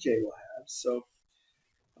that DJ will have. So,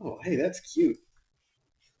 oh, hey, that's cute.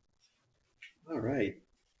 All right.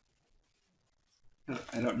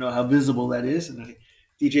 I don't know how visible that is, and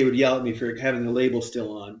DJ would yell at me for having the label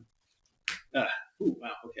still on. Ah, ooh,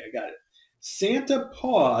 wow. Okay, I got it. Santa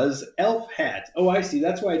Paws elf hat. Oh, I see.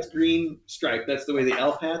 That's why it's green striped. That's the way the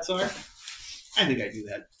elf hats are. I think I do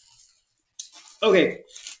that. Okay,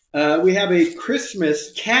 we have a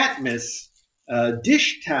Christmas Catmas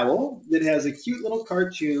dish towel that has a cute little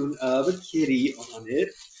cartoon of a kitty on it.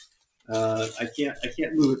 I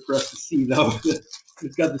can't move it for us to see though.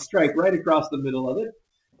 It's got the stripe right across the middle of it.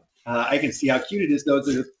 I can see how cute it is though.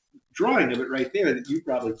 There's a drawing of it right there that you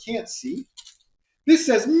probably can't see. This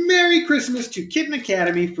says Merry Christmas to Kitten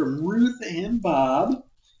Academy from Ruth and Bob.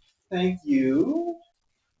 Thank you.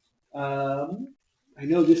 I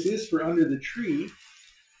know this is for under the tree.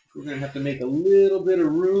 We're going to have to make a little bit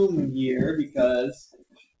of room here because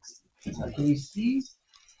can you see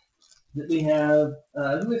that we have,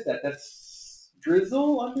 who is that? That's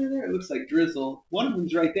Drizzle under there? It looks like Drizzle. One of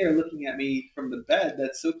them's right there looking at me from the bed.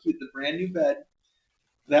 That's so cute, the brand new bed.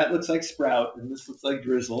 That looks like Sprout, and this looks like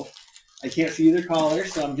Drizzle. I can't see their collar,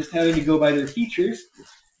 so I'm just having to go by their features.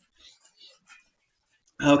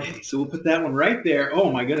 Okay, so we'll put that one right there.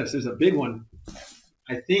 Oh my goodness, there's a big one.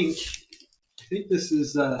 I think this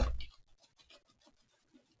is, oh,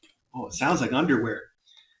 it sounds like underwear.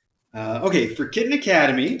 Okay, for Kitten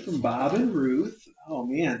Academy from Bob and Ruth. Oh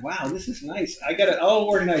man, wow, this is nice. I'll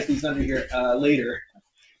organize these under here later.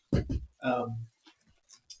 Wow,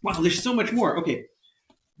 there's so much more. Okay,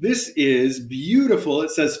 this is beautiful.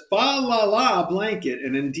 It says fa la la blanket,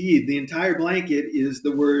 and indeed, the entire blanket is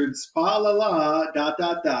the words fa la la dot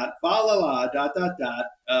dot dot fa la la dot dot dot,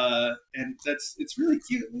 and it's really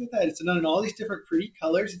cute. Look at that. It's done in all these different pretty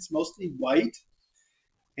colors. It's mostly white.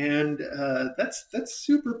 And that's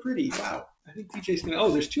super pretty. Wow. I think DJ's gonna. Oh,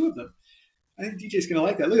 there's two of them. I think DJ's gonna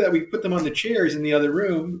like that. Look at that. We put them on the chairs in the other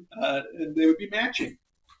room, and they would be matching.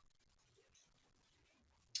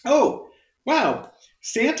 Oh, wow.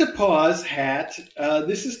 Santa Paws hat.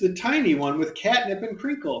 This is the tiny one with catnip and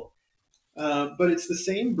crinkle, but it's the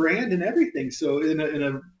same brand and everything. So in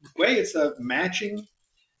a way, it's a matching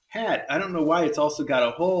hat. I don't know why it's also got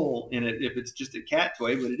a hole in it if it's just a cat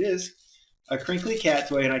toy, but it is a crinkly cat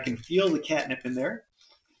toy, and I can feel the catnip in there.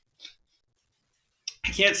 I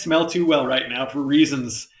can't smell too well right now for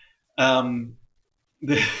reasons. Um,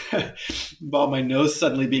 about my nose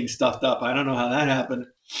suddenly being stuffed up. I don't know how that happened.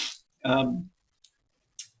 Um,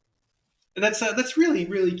 that's really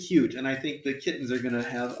really cute, and I think the kittens are going to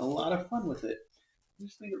have a lot of fun with it.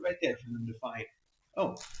 Just leave it right there for them to find.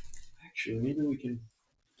 Oh, actually, maybe we can.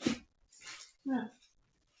 Yeah,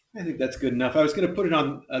 I think that's good enough. I was going to put it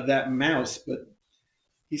on that mouse, but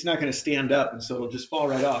he's not going to stand up, and so it'll just fall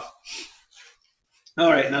right off. All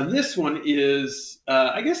right, now this one is,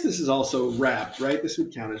 I guess this is also wrapped, right? This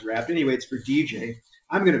would count as wrapped. Anyway, it's for DJ.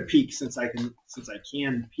 I'm going to peek since I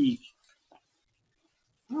can peek.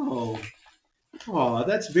 Oh,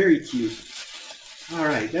 that's very cute. All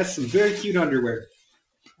right, that's some very cute underwear.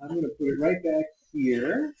 I'm going to put it right back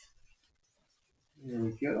here. There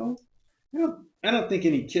we go. I don't think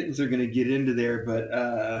any kittens are going to get into there, but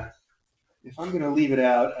if I'm going to leave it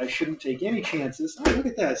out, I shouldn't take any chances. Oh, look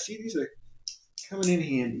at that. See, these are coming in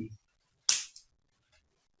handy.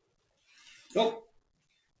 Oh,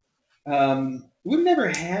 we've never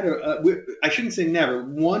had I shouldn't say never.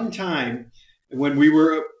 One time when we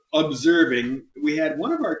were observing, we had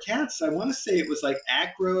one of our cats. I want to say it was like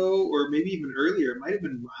Acro, or maybe even earlier. It might have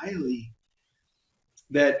been Riley.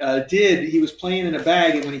 That he was playing in a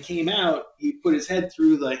bag, and when he came out, he put his head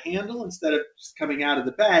through the handle instead of just coming out of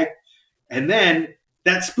the bag, and then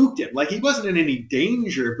that spooked him. Like he wasn't in any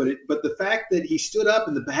danger, but the fact that he stood up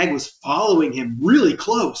and the bag was following him really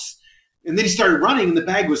close, and then he started running and the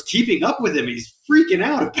bag was keeping up with him. He's freaking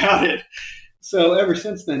out about it. So ever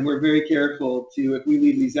since then, we're very careful to, if we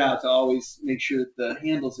leave these out, to always make sure that the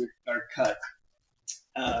handles are cut,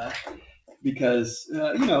 because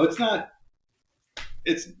it's not.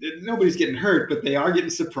 Nobody's getting hurt, but they are getting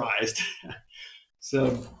surprised.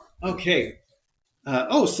 So okay.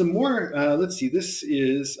 Some more. Let's see. This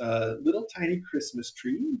is a little tiny Christmas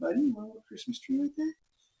tree, buddy. You want a little Christmas tree right there?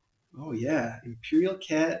 Oh yeah, Imperial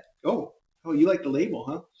Cat. Oh, you like the label,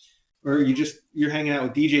 huh? Or you're hanging out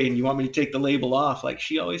with DJ and you want me to take the label off like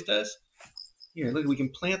she always does? Here, look, we can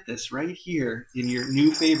plant this right here in your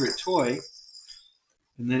new favorite toy,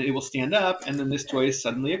 and then it will stand up, and then this toy is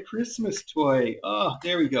suddenly a Christmas toy. Oh,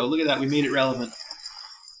 there we go. Look at that. We made it relevant.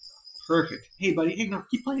 Perfect. Hey, buddy. Hey, no,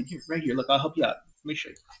 keep playing here. Right here. Look, I'll help you out. Let me show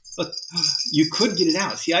you. Look, you could get it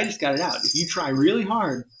out. See, I just got it out. If you try really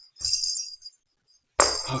hard.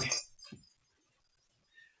 Okay.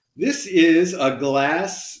 This is a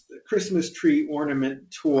glass Christmas tree ornament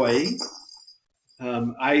toy.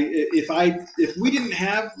 If we didn't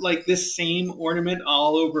have like this same ornament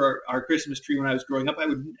all over our Christmas tree when I was growing up, I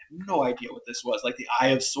would have no idea what this was, like the Eye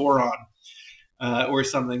of Sauron or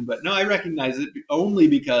something. But no, I recognize it only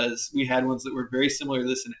because we had ones that were very similar to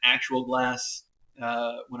this in actual glass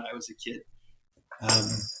when I was a kid.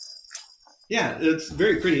 Yeah, it's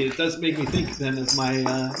very pretty. It does make me think then of my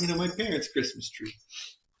my parents' Christmas tree,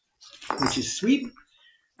 which is sweet.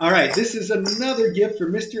 All right, this is another gift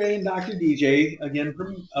for Mr. A and Dr. DJ, again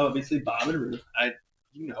from obviously Bob and Ruth.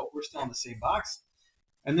 We're still in the same box.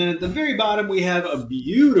 And then at the very bottom, we have a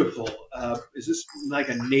beautiful, is this like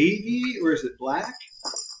a navy or is it black?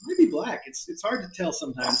 Maybe black. It's hard to tell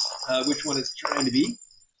sometimes which one it's trying to be.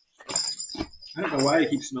 I don't know why I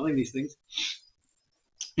keep smelling these things.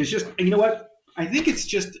 It's just, you know what? I think it's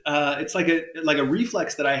just, it's like a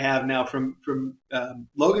reflex that I have now from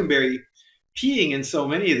Loganberry peeing in so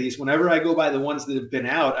many of these. Whenever I go by the ones that have been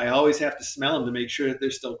out, I always have to smell them to make sure that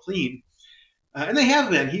they're still clean. And they have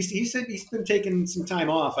been. He said he's been taking some time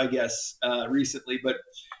off, I guess, recently. But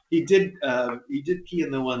he did pee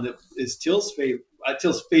in the one that is Till's favorite.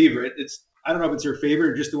 Till's favorite. I don't know if it's her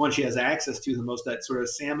favorite or just the one she has access to the most. That sort of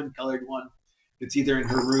salmon-colored one. It's either in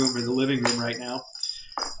her room or the living room right now.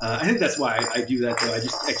 I think that's why I do that though.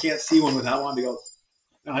 I can't see one without wanting to go.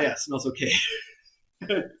 Oh yeah, it smells okay.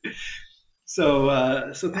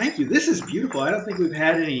 So thank you. This is beautiful. I don't think we've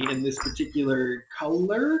had any in this particular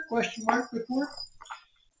color question mark before.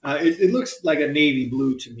 It looks like a navy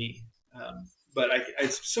blue to me, but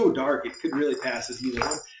it's so dark it could really pass as either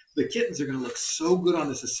one. The kittens are going to look so good on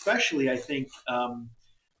this, especially I think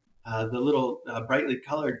the little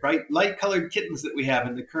light colored kittens that we have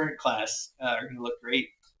in the current class are going to look great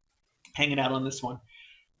hanging out on this one.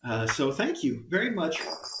 So thank you very much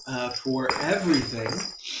for everything.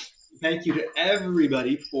 Thank you to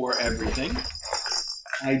everybody for everything.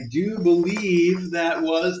 I do believe that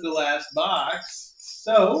was the last box.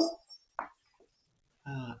 So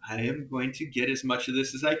I am going to get as much of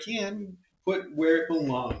this as I can, put where it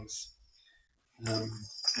belongs. And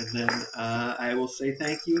then I will say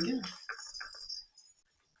thank you again.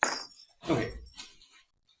 Okay.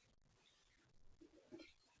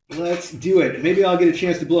 Let's do it. Maybe I'll get a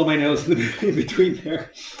chance to blow my nose in between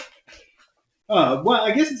there. Well,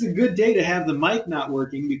 I guess it's a good day to have the mic not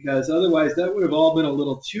working because otherwise that would have all been a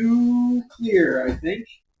little too clear, I think.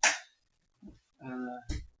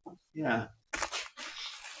 Yeah.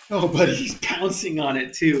 Oh, but he's pouncing on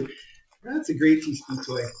it too. That's a great TSP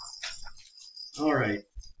toy. All right.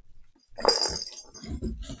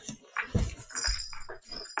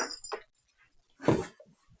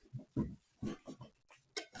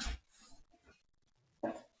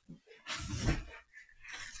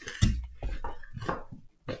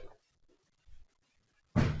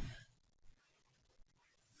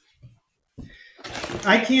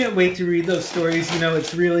 I can't wait to read those stories.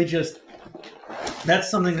 It's really just, that's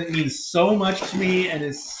something that means so much to me and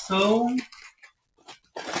is so,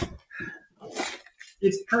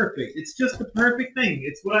 it's perfect. It's just the perfect thing.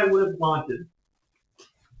 It's what I would have wanted.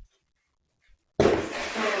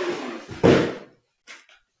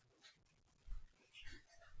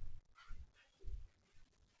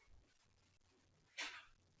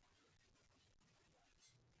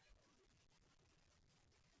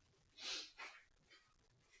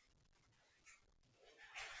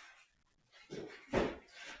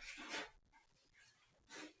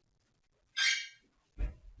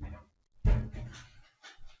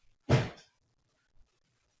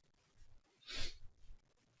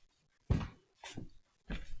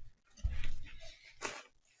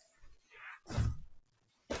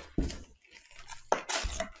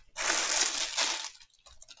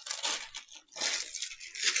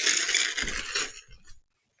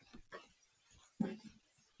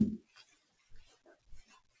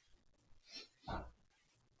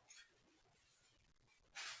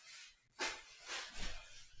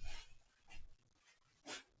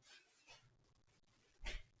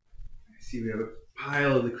 See, we have a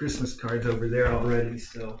pile of the Christmas cards over there already,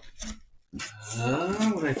 so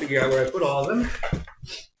when I figure out where I put all of them.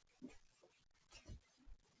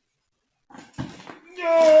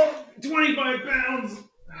 No! 25 pounds!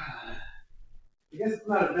 I guess it's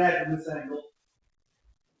not as bad from this angle.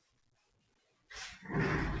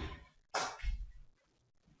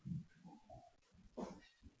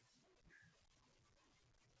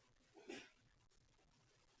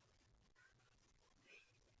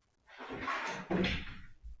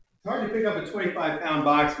 It's hard to pick up a 25-pound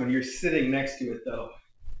box when you're sitting next to it, though.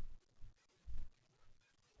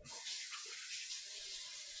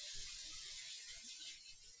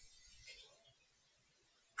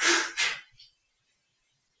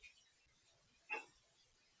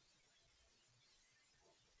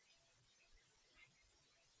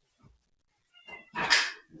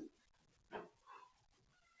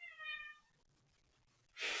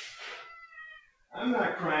 I'm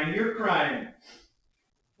not crying, you're crying.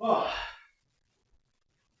 Oh.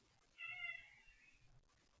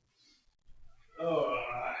 Oh.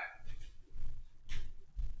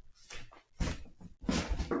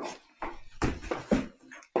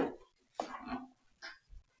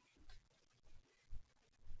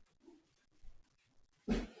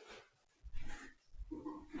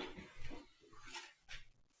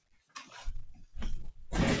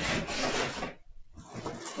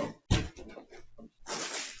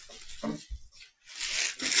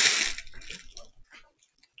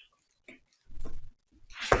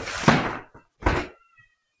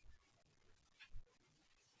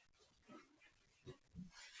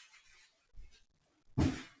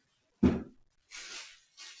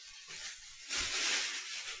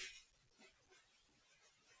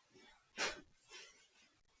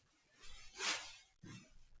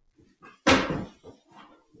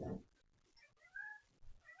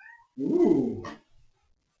 Ooh.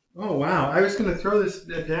 Oh, wow. I was going to throw this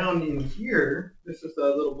down in here. This is the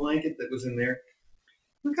little blanket that was in there.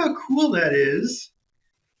 Look how cool that is.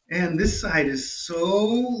 And this side is so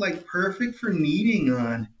like perfect for kneading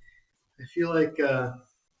on. I feel like, well,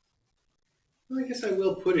 I guess I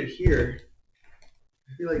will put it here.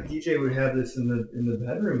 I feel like DJ would have this in the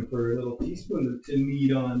bedroom for a little teaspoon to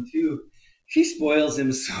knead on too. She spoils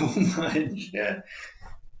him so much. Yeah.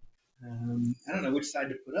 I don't know which side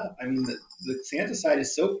to put up. I mean, the Santa side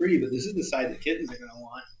is so pretty, but this is the side the kittens are going to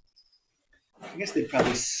want. I guess they'd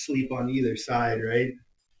probably sleep on either side, right?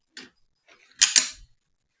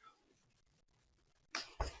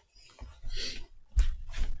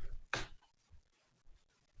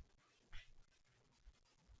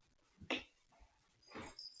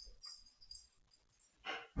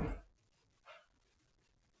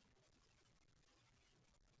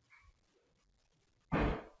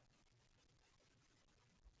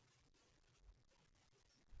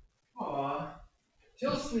 Aw,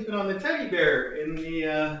 Jill's sleeping on the teddy bear in the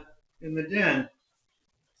den,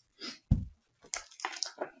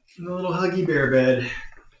 in the little huggy bear bed.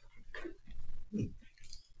 All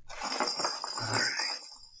right.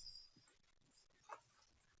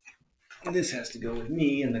 And this has to go with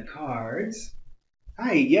me and the cards.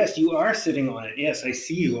 Hi, yes, you are sitting on it. Yes, I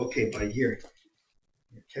see you. Okay, buddy, here.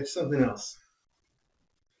 Catch something else.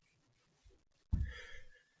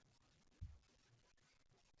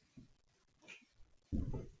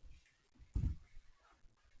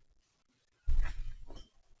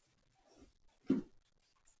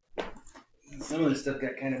 Some of this stuff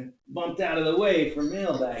got kind of bumped out of the way for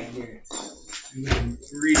mailbag here. We can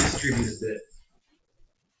redistribute a bit.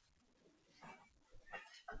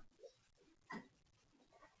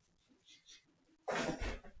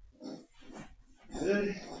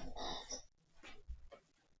 Good.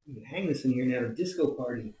 You can hang this in here and have a disco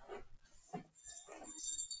party.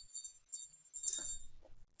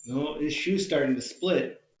 No, his shoe's starting to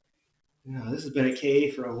split. No, this has been a K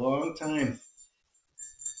for a long time.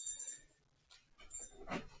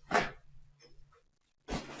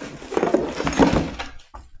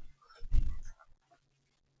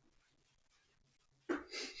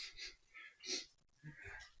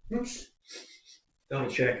 Oops. Double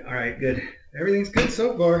check. All right, good. Everything's good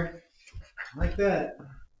so far. I like that.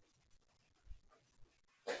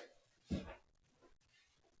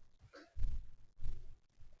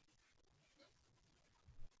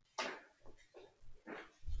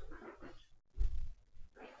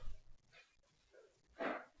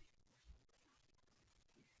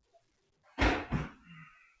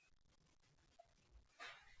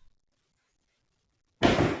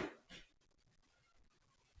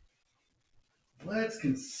 Let's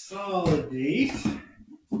consolidate.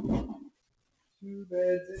 2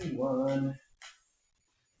 beds in one.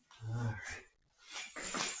 All right.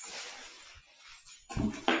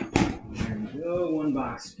 There we go. 1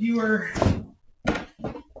 box fewer.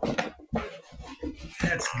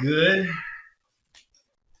 That's good.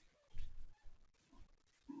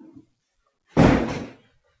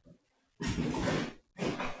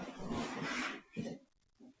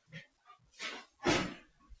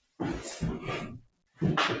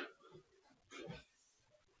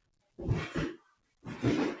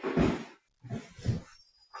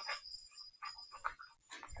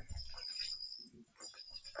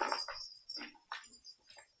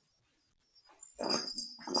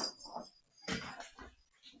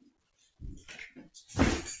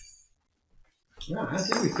 Wow, how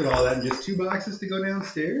did we fit all that in just 2 boxes to go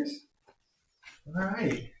downstairs? All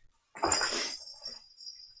right.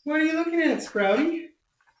 What are you looking at, Sprouty?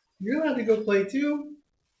 You're allowed to go play too.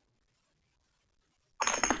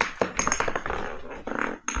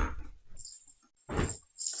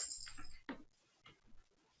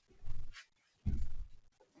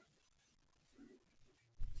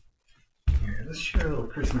 let's share a little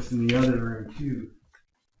Christmas in the other room too.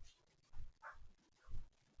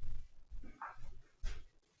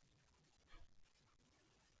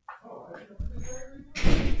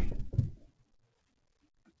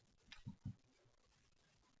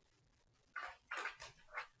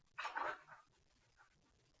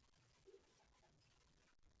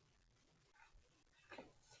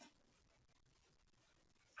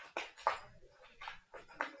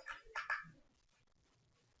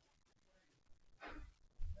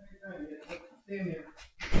 Stand here.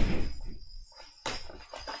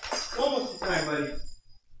 Almost the time, buddy.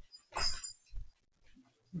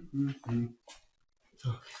 Mm-hmm.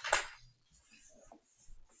 Oh,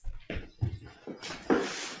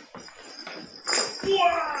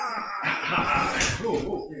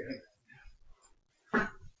 okay.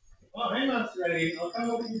 Oh, hang on, Serenity. I'll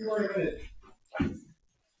come over to you in a minute.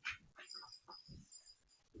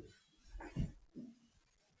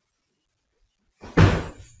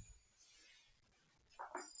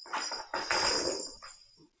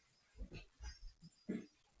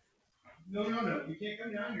 No. You can't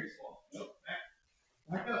come down here, Swall. Nope.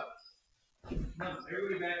 Back up. Come on,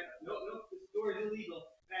 everybody back up. Nope. This door is illegal.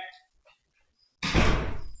 Back.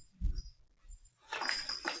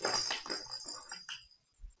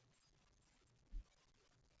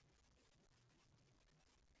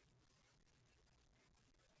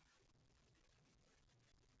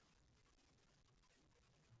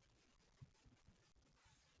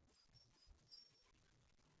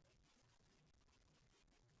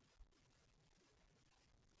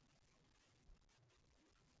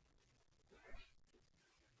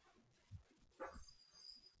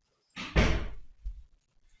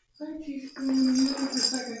 Hi, teaspoon. You want your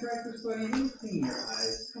second breakfast, buddy? You clean your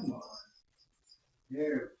eyes. Come on.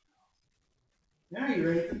 There. Now you're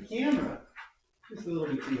ready for the camera. Just a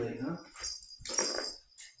little bit too late, huh?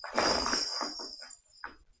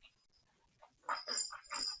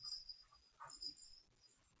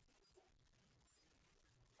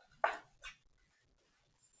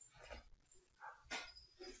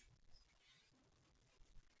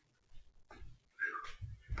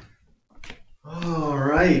 All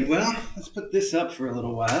right. Well, let's put this up for a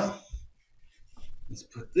little while.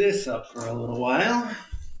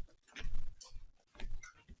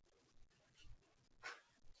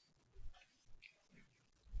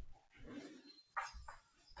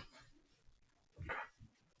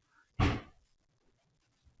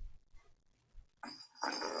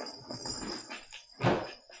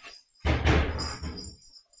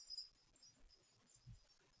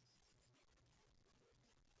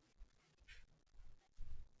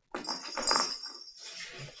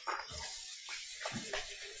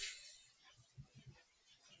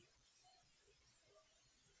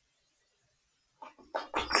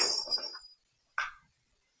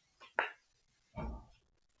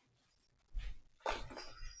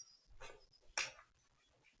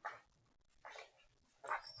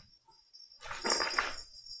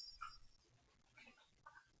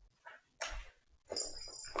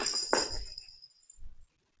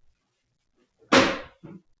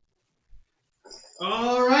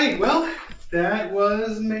 All right. Well, that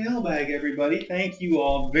was Mailbag, everybody. Thank you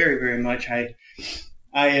all very, very much. I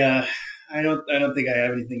don't think I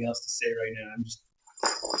have anything else to say right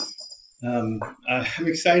now. I'm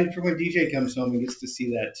excited for when DJ comes home and gets to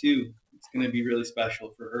see that too. It's going to be really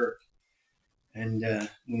special for her, and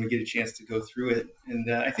when we get a chance to go through it.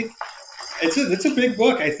 And I think it's a big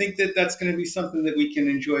book. I think that's going to be something that we can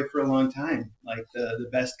enjoy for a long time, like the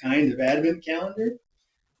best kind of Advent calendar,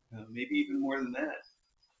 maybe even more than that.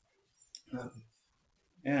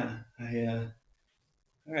 Yeah.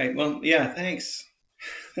 All right. Well, yeah. Thanks.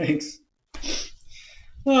 Thanks.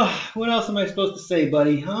 Oh, what else am I supposed to say,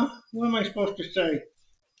 buddy? Huh? What am I supposed to say?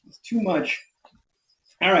 It's too much.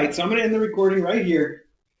 All right. So I'm going to end the recording right here,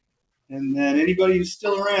 and then anybody who's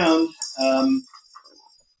still around,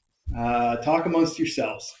 talk amongst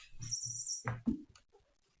yourselves.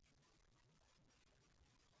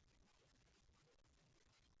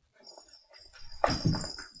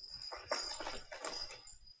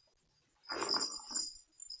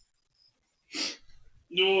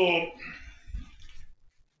 No.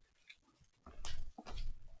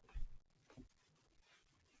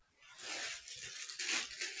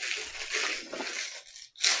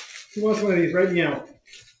 Who wants one of these right now?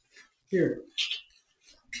 Here.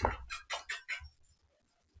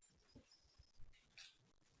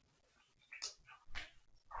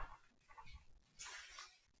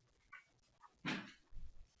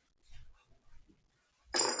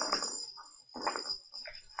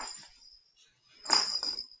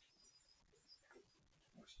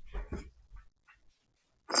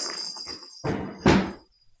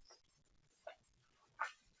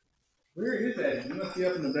 Where is Eddie? You must be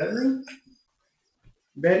up in the bedroom.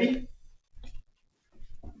 Betty?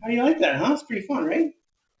 How do you like that, huh? It's pretty fun, right?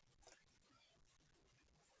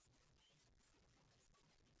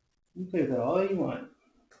 You can play with that all you want.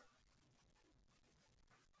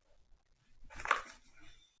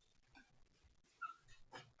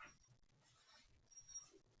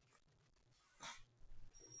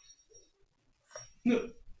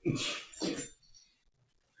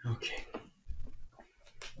 Okay.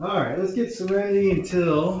 All right, let's get Serenity and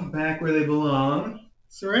Till back where they belong.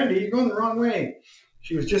 Serenity, you're going the wrong way.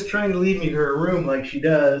 She was just trying to lead me to her room like she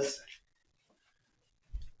does.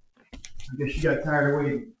 I guess she got tired of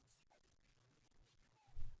waiting.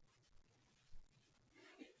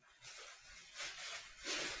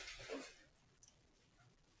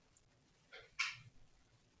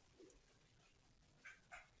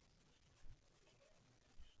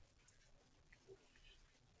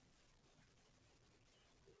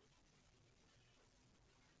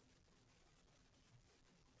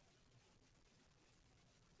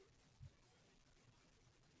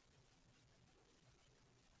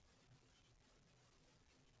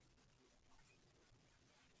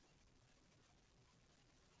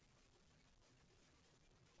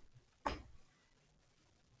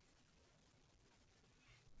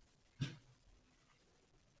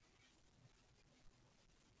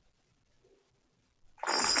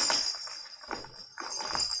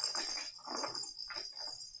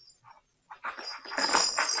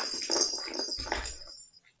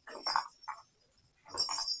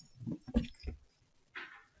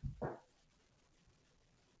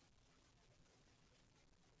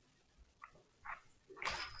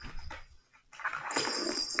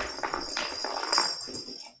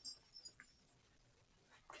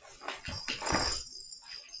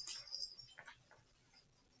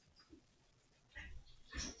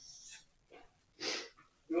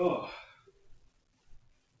 Oh.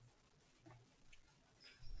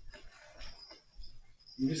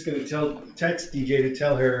 I'm just going to text DJ to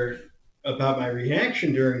tell her about my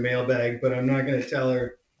reaction during Mailbag, but I'm not going to tell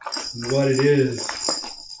her what it is.